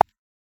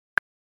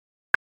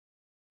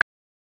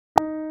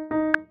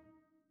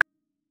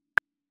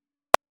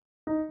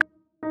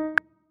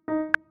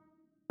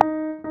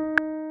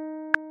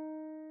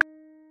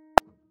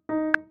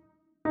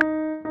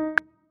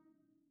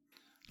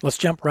 Let's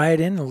jump right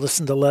in and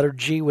listen to letter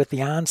G with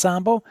the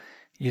ensemble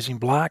using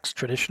blocks,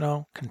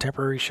 traditional,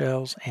 contemporary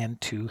shells,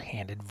 and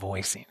two-handed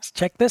voicings.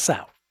 Check this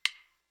out.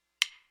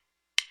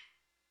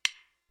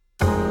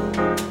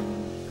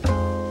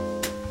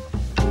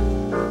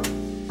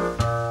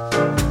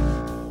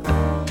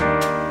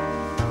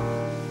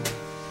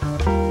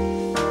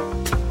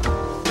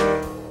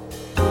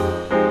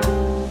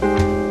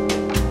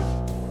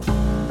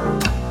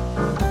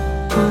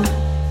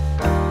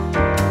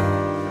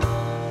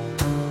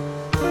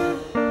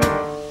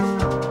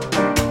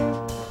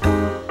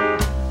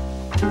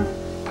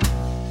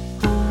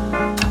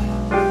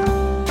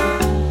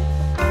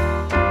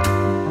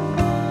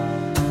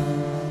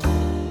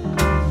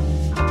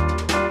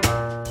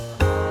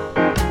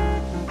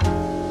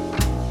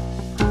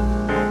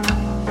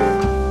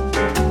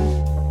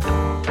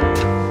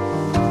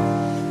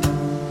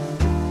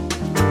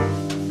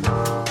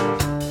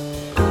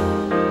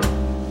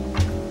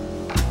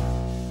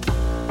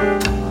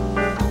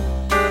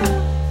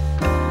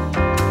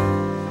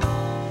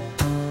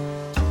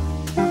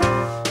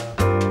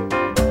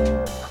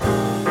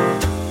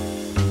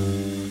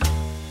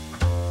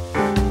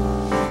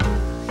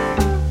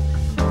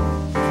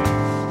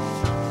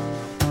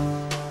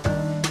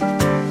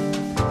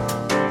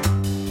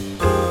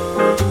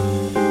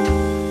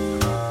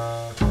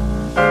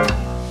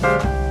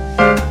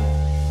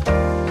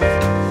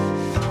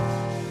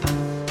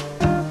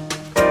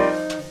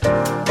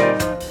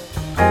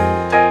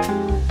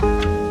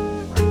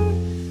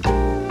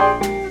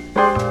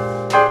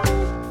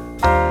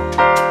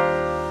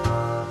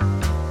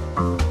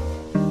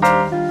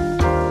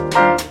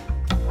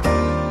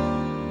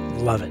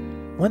 Love it.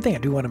 One thing I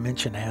do want to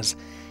mention as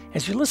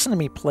you listen to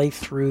me play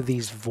through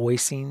these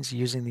voicings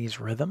using these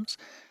rhythms,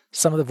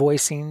 some of the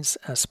voicings,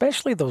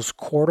 especially those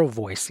chordal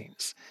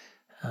voicings,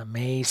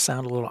 may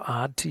sound a little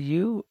odd to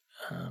you.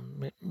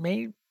 It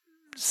may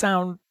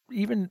sound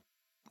even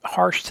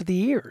harsh to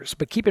the ears,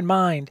 but keep in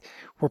mind,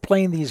 we're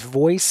playing these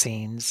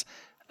voicings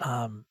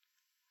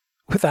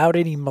without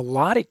any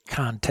melodic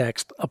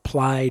context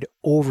applied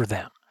over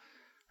them.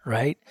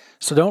 Right?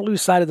 So don't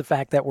lose sight of the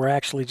fact that we're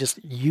actually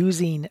just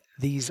using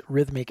these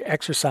rhythmic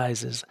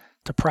exercises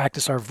to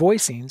practice our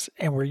voicings,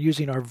 and we're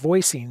using our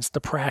voicings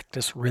to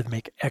practice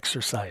rhythmic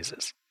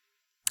exercises.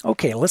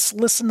 Okay, let's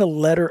listen to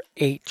letter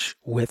H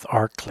with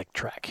our click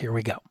track. Here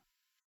we go.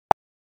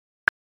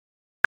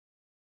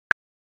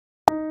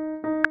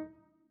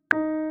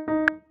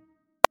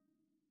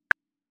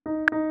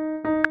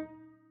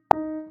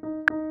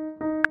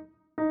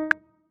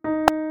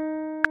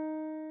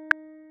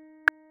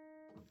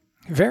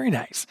 Very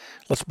nice.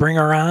 Let's bring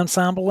our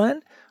ensemble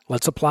in.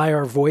 Let's apply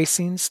our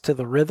voicings to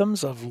the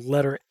rhythms of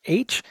letter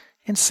H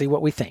and see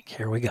what we think.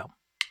 Here we go.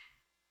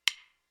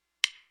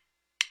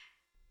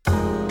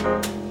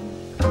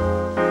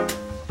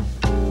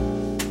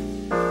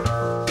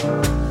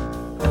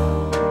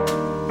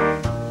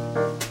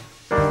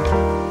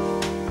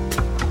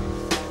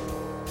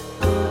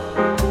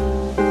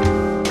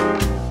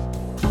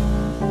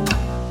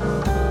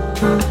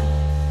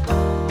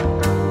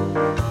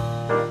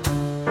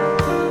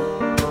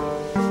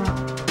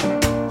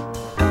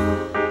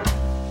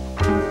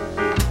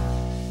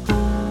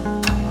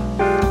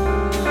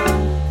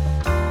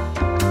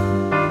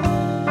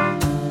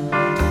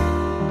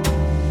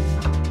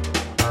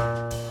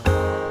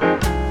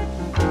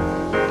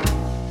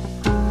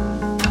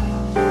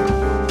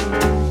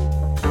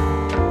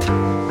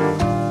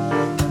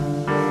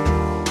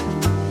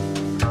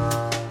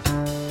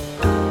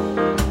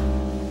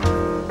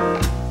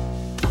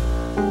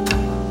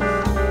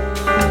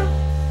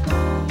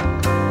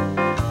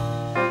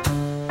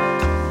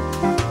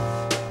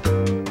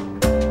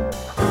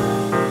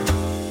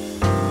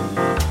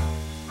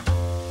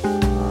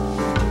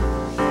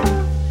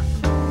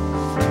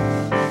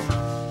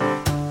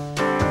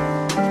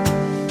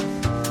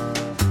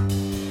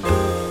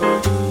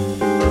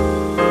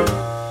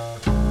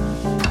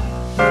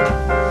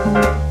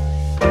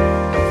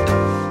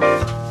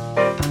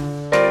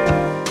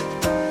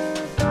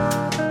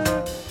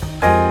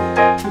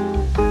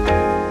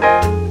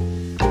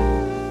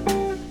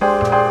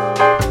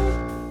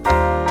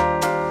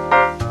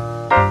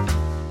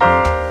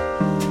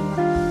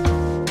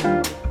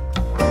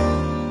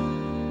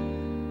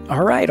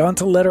 All right, on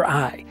to letter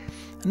I.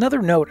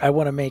 Another note I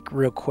want to make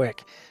real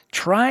quick.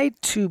 Try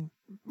to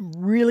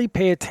really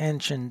pay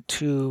attention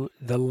to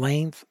the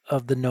length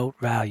of the note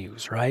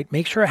values, right?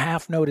 Make sure a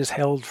half note is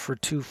held for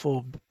 2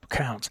 full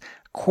counts,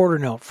 quarter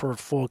note for a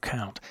full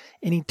count.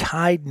 Any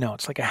tied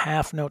notes, like a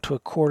half note to a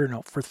quarter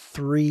note for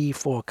 3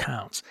 full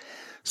counts.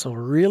 So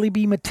really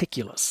be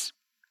meticulous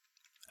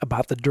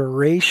about the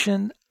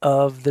duration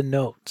of the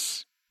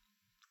notes.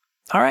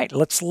 All right,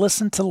 let's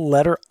listen to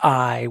letter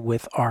I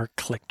with our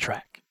click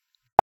track.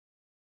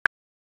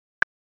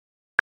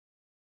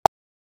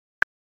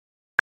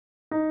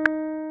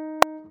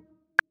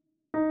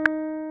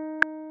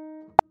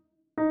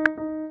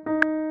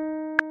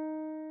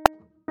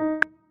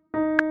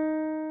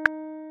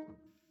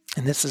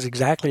 And this is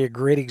exactly a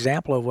great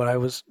example of what I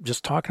was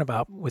just talking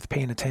about with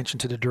paying attention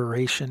to the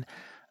duration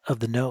of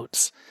the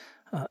notes,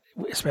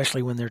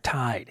 especially when they're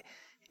tied.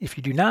 If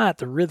you do not,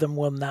 the rhythm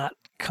will not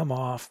come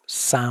off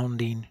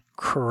sounding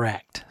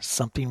correct.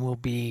 Something will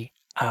be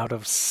out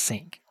of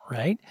sync,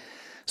 right?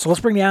 So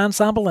let's bring the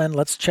ensemble in.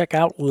 Let's check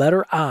out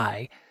letter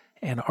I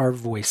and our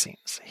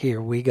voicings.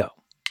 Here we go.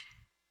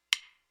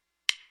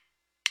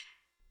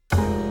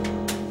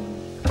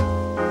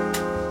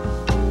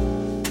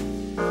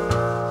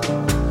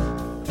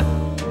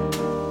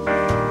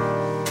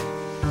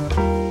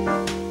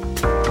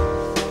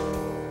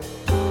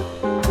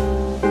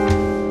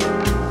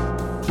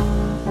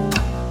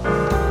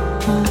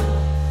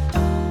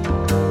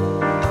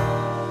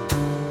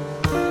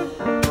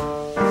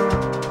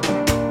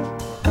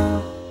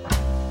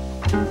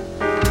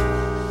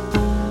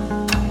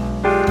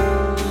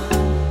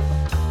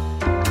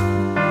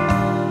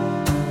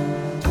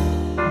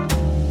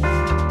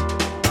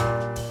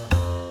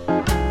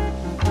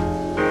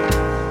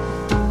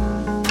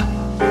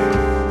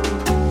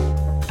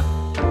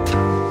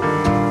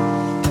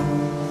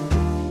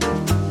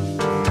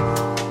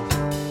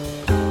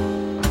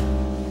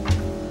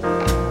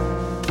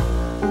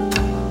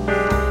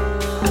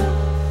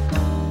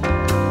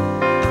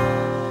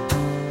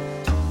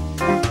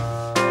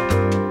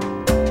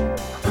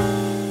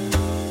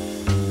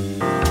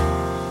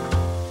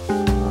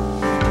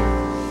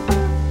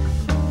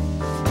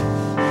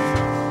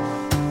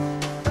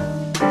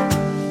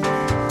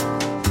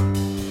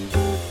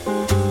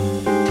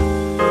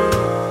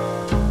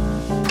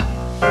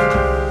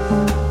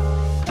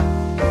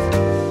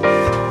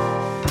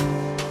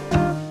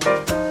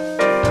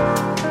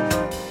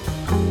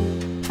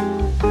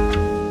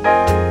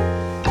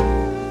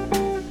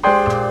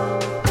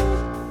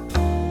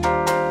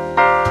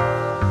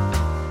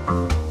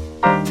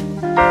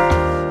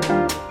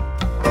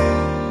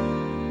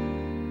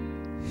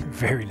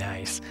 Very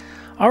nice.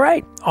 All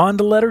right, on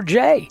to letter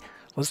J.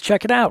 Let's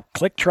check it out.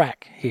 Click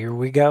track. Here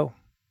we go.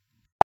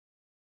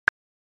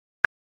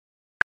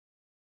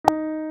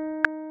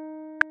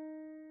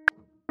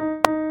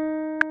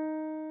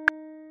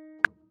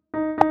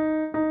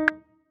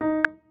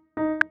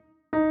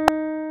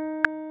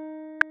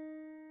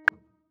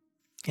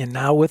 And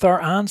now with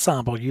our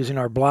ensemble, using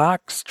our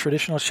blocks,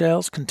 traditional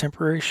shells,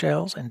 contemporary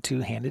shells, and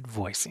two-handed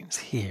voicings.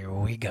 Here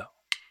we go.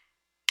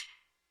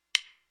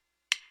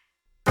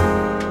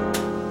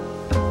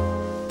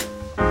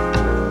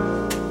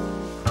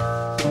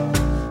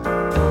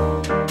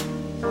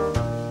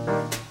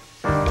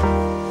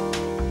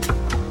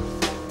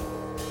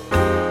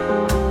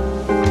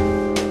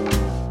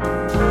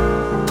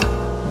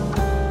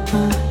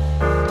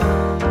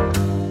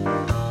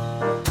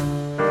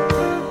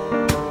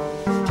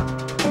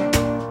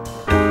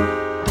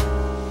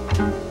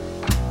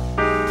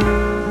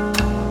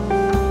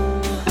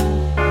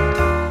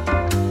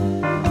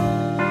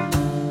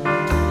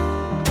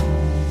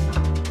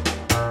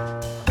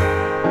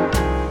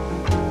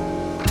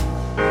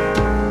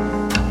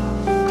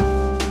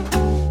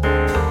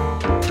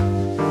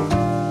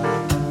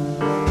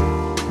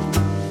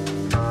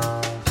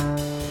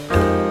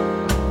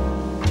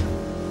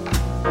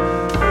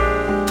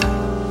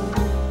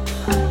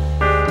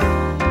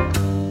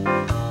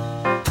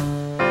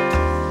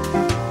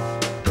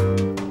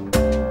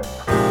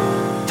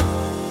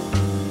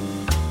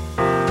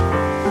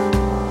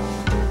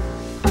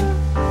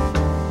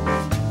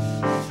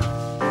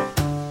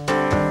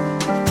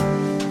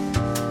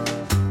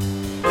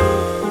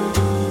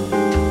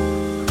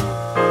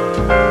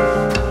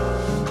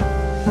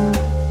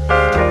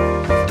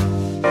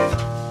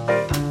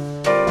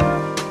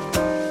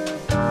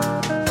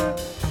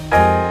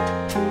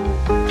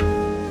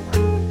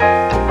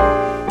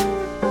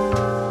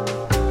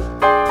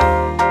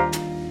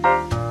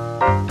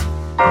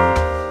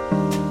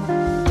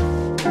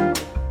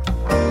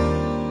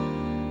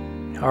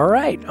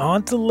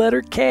 on to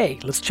letter K.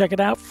 Let's check it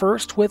out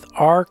first with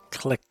our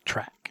click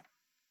track.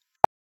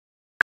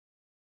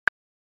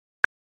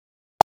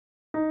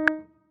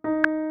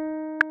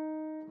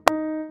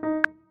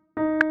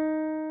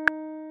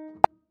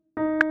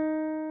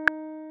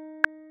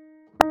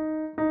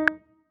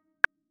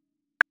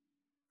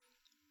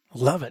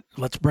 Love it.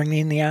 Let's bring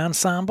in the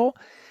ensemble.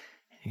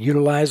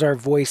 Utilize our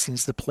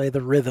voicings to play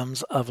the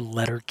rhythms of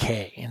letter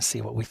K and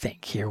see what we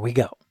think. Here we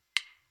go.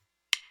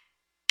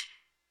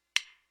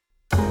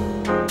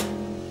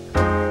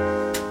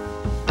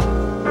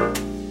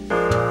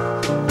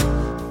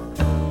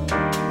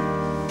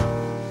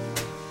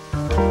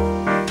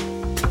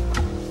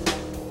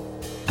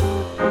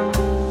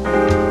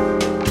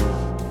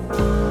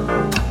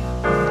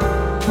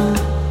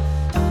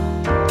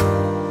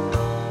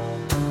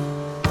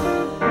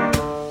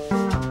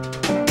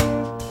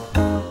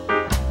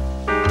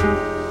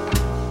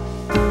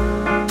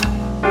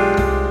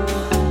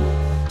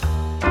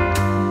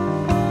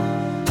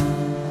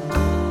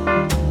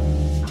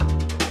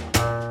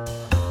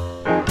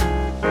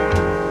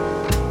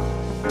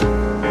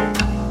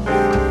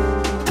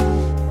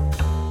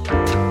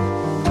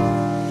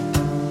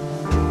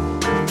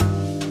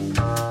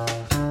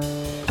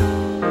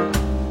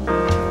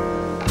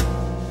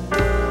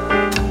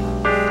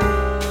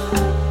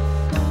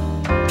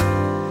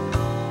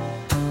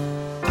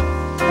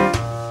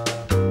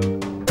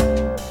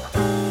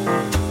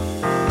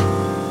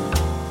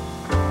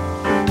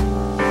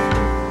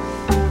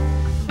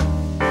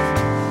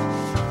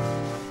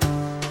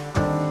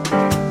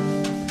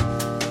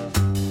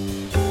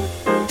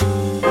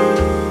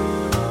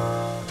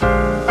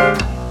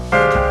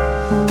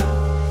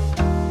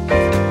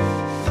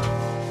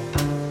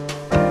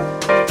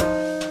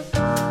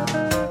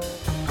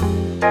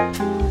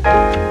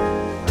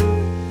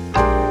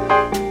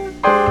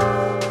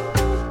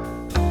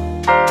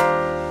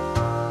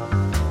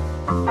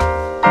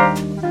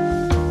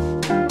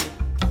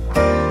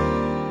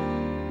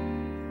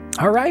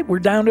 All right, we're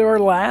down to our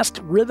last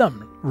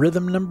rhythm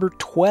number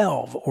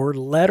 12, or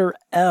letter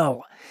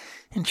L.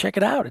 And check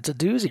it out, it's a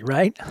doozy,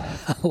 right?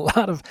 A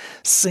lot of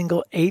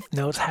single eighth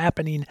notes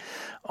happening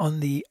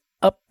on the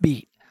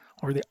upbeat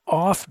or the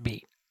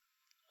offbeat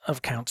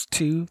of counts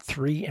 2,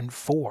 3, and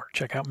 4.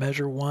 Check out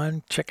measure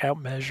 1, check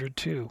out measure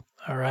 2.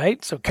 All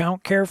right, so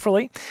count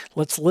carefully.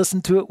 Let's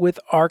listen to it with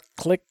our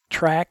click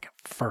track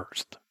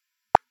first.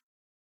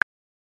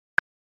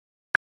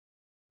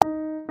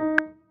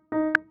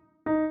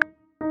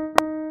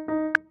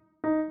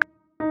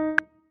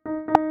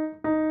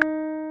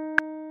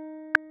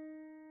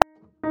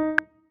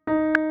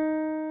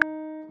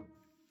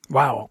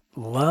 Wow,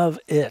 love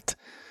it.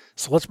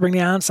 So let's bring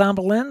the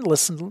ensemble in,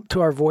 listen to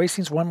our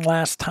voicings one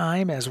last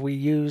time as we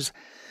use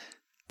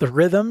the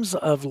rhythms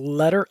of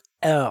letter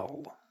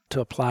L to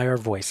apply our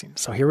voicing.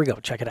 So here we go,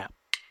 check it out.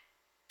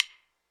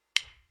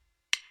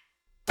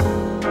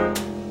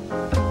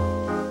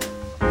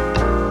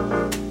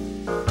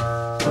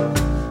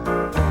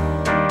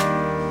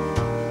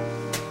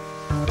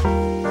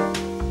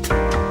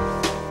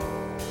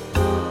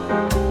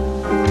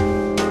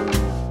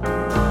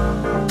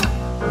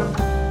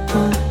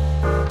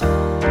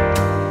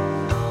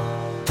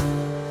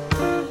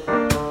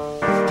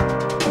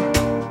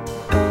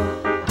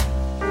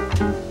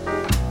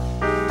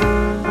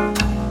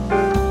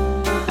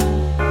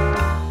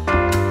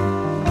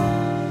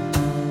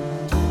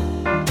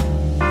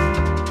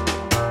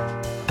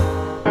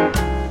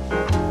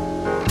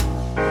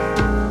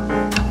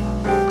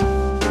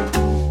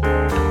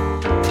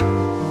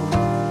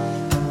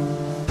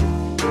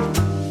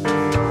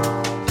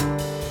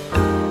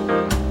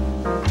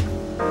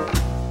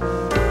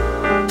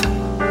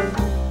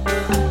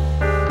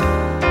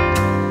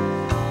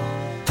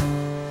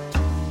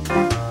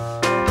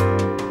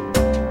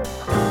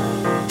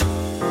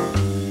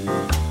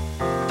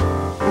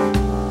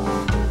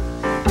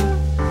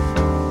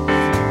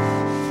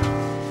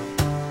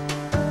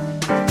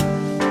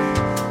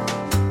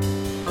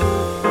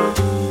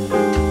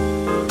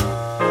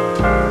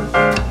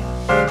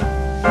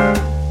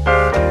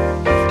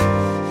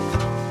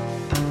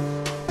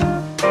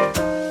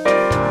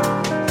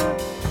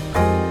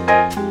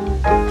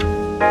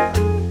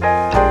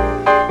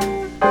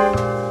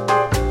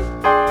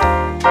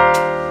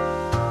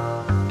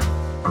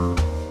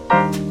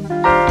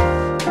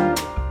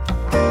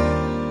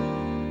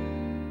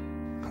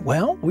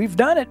 Well, we've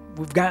done it.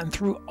 We've gotten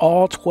through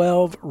all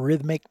 12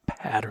 rhythmic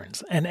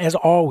patterns. And as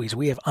always,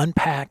 we have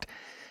unpacked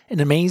an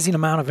amazing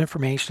amount of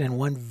information in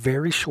one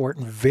very short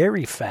and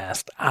very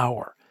fast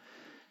hour.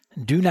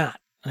 Do not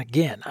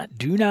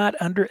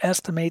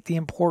underestimate the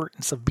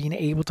importance of being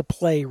able to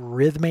play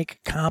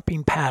rhythmic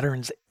comping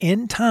patterns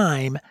in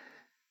time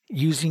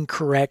using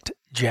correct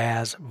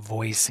jazz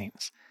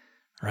voicings.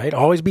 Right?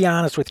 Always be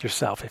honest with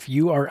yourself. If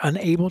you are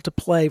unable to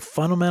play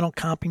fundamental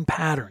comping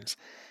patterns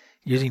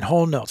using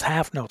whole notes,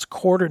 half notes,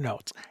 quarter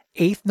notes,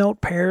 eighth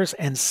note pairs,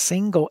 and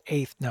single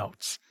eighth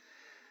notes,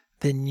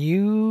 then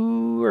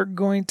you are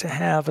going to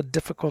have a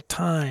difficult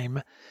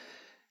time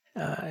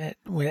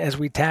as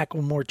we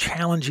tackle more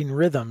challenging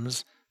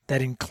rhythms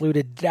that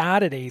included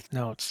dotted eighth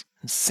notes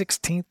and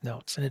 16th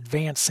notes and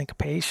advanced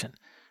syncopation,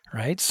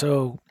 right?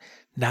 So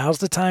now's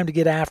the time to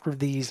get after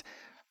these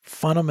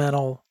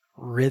fundamental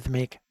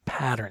rhythmic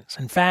patterns.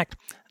 In fact,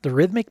 the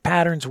rhythmic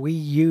patterns we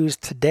use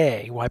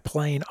today while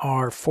playing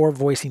are 4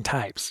 voicing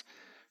types,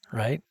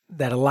 right?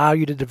 That allow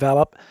you to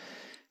develop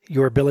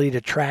your ability to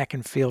track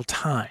and feel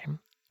time,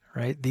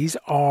 right? These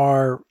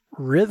are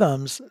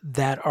rhythms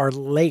that are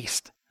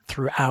laced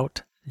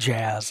throughout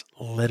jazz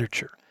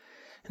literature.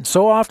 And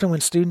so often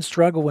when students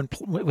struggle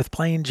with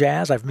playing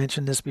jazz, I've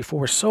mentioned this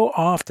before, so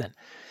often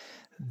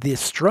the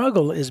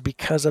struggle is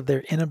because of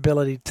their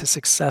inability to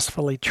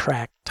successfully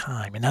track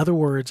time. In other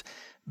words,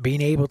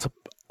 being able to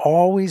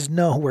always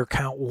know where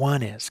count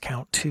 1 is,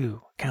 count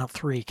 2, count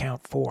 3,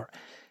 count 4,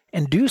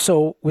 and do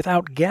so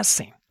without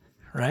guessing,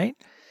 right?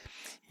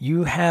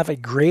 You have a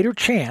greater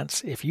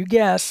chance if you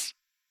guess,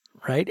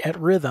 right, at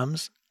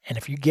rhythms, and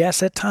if you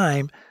guess at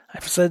time.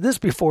 I've said this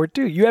before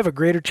too, you have a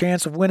greater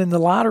chance of winning the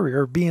lottery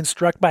or being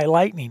struck by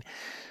lightning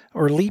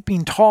or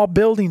leaping tall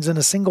buildings in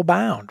a single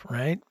bound,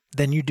 right,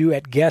 than you do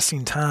at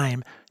guessing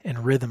time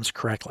and rhythms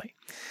correctly.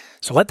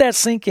 So let that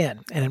sink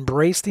in and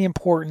embrace the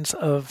importance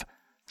of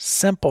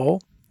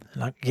simple.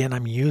 And again,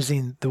 I'm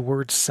using the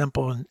word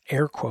simple in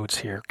air quotes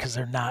here because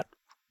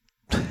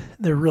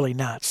they're really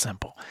not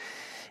simple.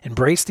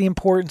 Embrace the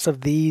importance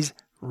of these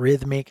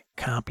rhythmic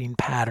comping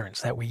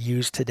patterns that we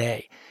use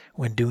today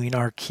when doing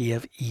our key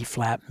of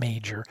E-flat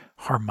major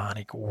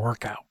harmonic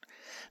workout.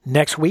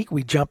 Next week,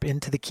 we jump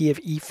into the key of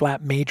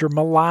E-flat major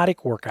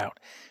melodic workout.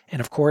 And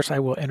of course, I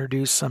will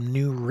introduce some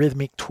new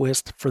rhythmic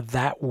twist for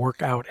that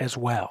workout as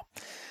well.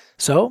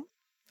 So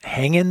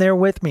hang in there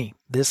with me.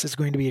 This is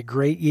going to be a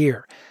great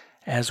year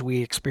as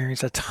we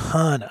experience a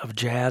ton of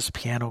jazz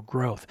piano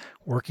growth,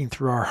 working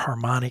through our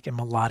harmonic and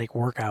melodic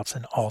workouts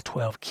in all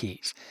 12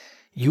 keys.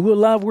 You will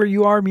love where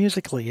you are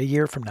musically a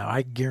year from now.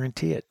 I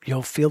guarantee it.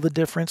 You'll feel the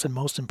difference, and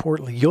most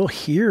importantly, you'll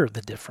hear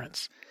the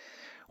difference.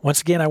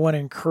 Once again, I want to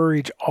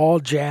encourage all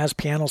Jazz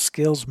Piano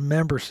Skills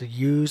members to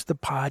use the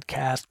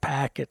podcast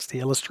packets, the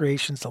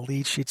illustrations, the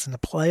lead sheets, and the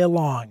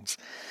play-alongs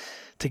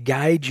to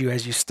guide you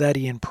as you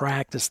study and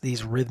practice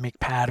these rhythmic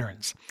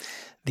patterns.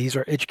 These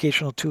are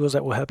educational tools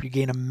that will help you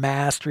gain a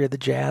mastery of the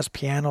jazz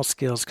piano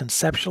skills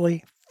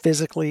conceptually,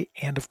 physically,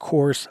 and of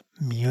course,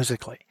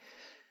 musically.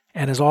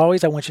 And as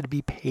always, I want you to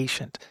be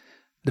patient.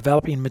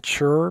 Developing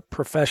mature,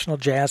 professional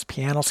jazz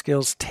piano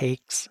skills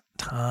takes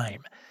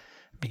time.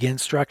 Begin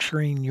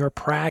structuring your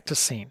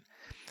practicing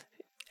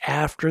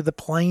after the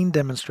playing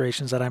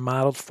demonstrations that I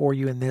modeled for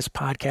you in this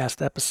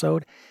podcast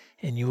episode,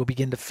 and you will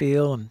begin to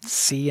feel and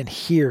see and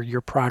hear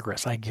your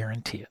progress, I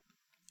guarantee it.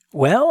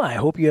 Well, I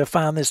hope you have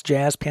found this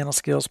Jazz Piano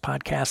Skills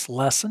podcast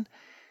lesson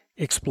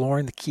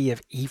exploring the key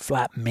of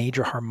E-flat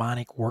major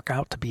harmonic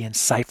workout to be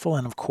insightful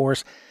and, of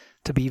course,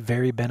 to be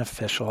very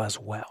beneficial as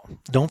well.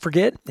 Don't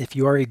forget, if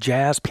you are a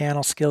Jazz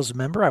Piano Skills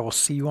member, I will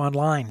see you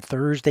online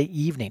Thursday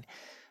evening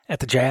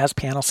at the Jazz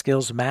Piano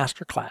Skills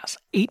Masterclass,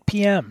 8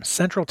 p.m.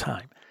 Central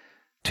Time,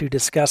 to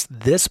discuss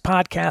this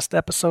podcast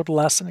episode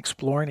lesson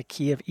exploring a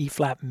key of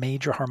E-flat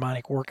major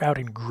harmonic workout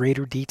in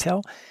greater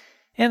detail,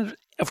 and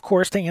of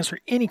course to answer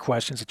any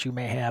questions that you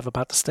may have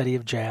about the study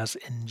of jazz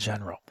in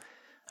general.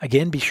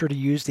 Again, be sure to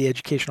use the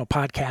educational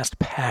podcast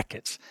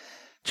packets.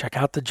 Check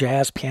out the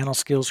Jazz Piano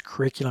Skills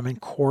curriculum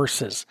and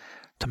courses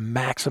to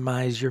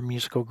maximize your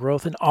musical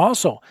growth. And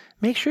also,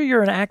 make sure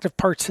you're an active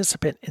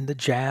participant in the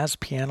Jazz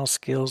Piano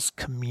Skills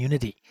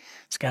community.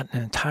 It's got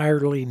an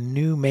entirely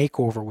new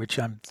makeover, which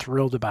I'm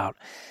thrilled about.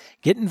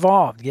 Get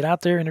involved. Get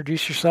out there,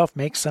 introduce yourself,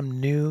 make some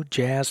new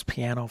jazz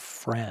piano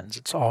friends.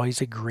 It's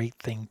always a great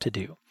thing to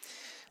do.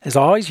 As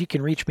always, you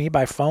can reach me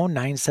by phone,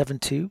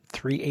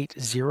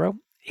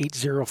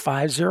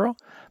 972-380-8050,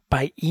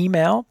 by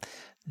email,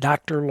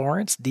 Dr.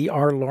 Lawrence,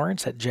 Dr.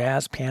 Lawrence at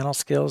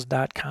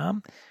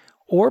jazzpianoskills.com,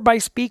 or by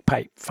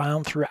SpeakPipe,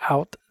 found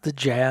throughout the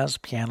Jazz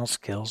Piano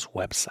Skills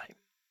website.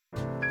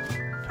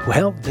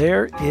 Well,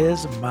 there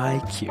is my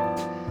cue.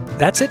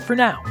 That's it for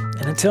now,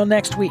 and until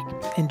next week,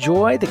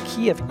 enjoy the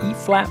key of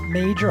E-flat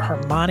major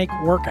harmonic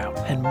workout,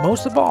 and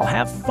most of all,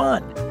 have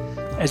fun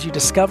as you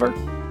discover,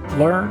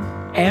 learn,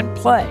 and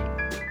play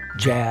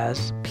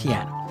jazz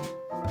piano.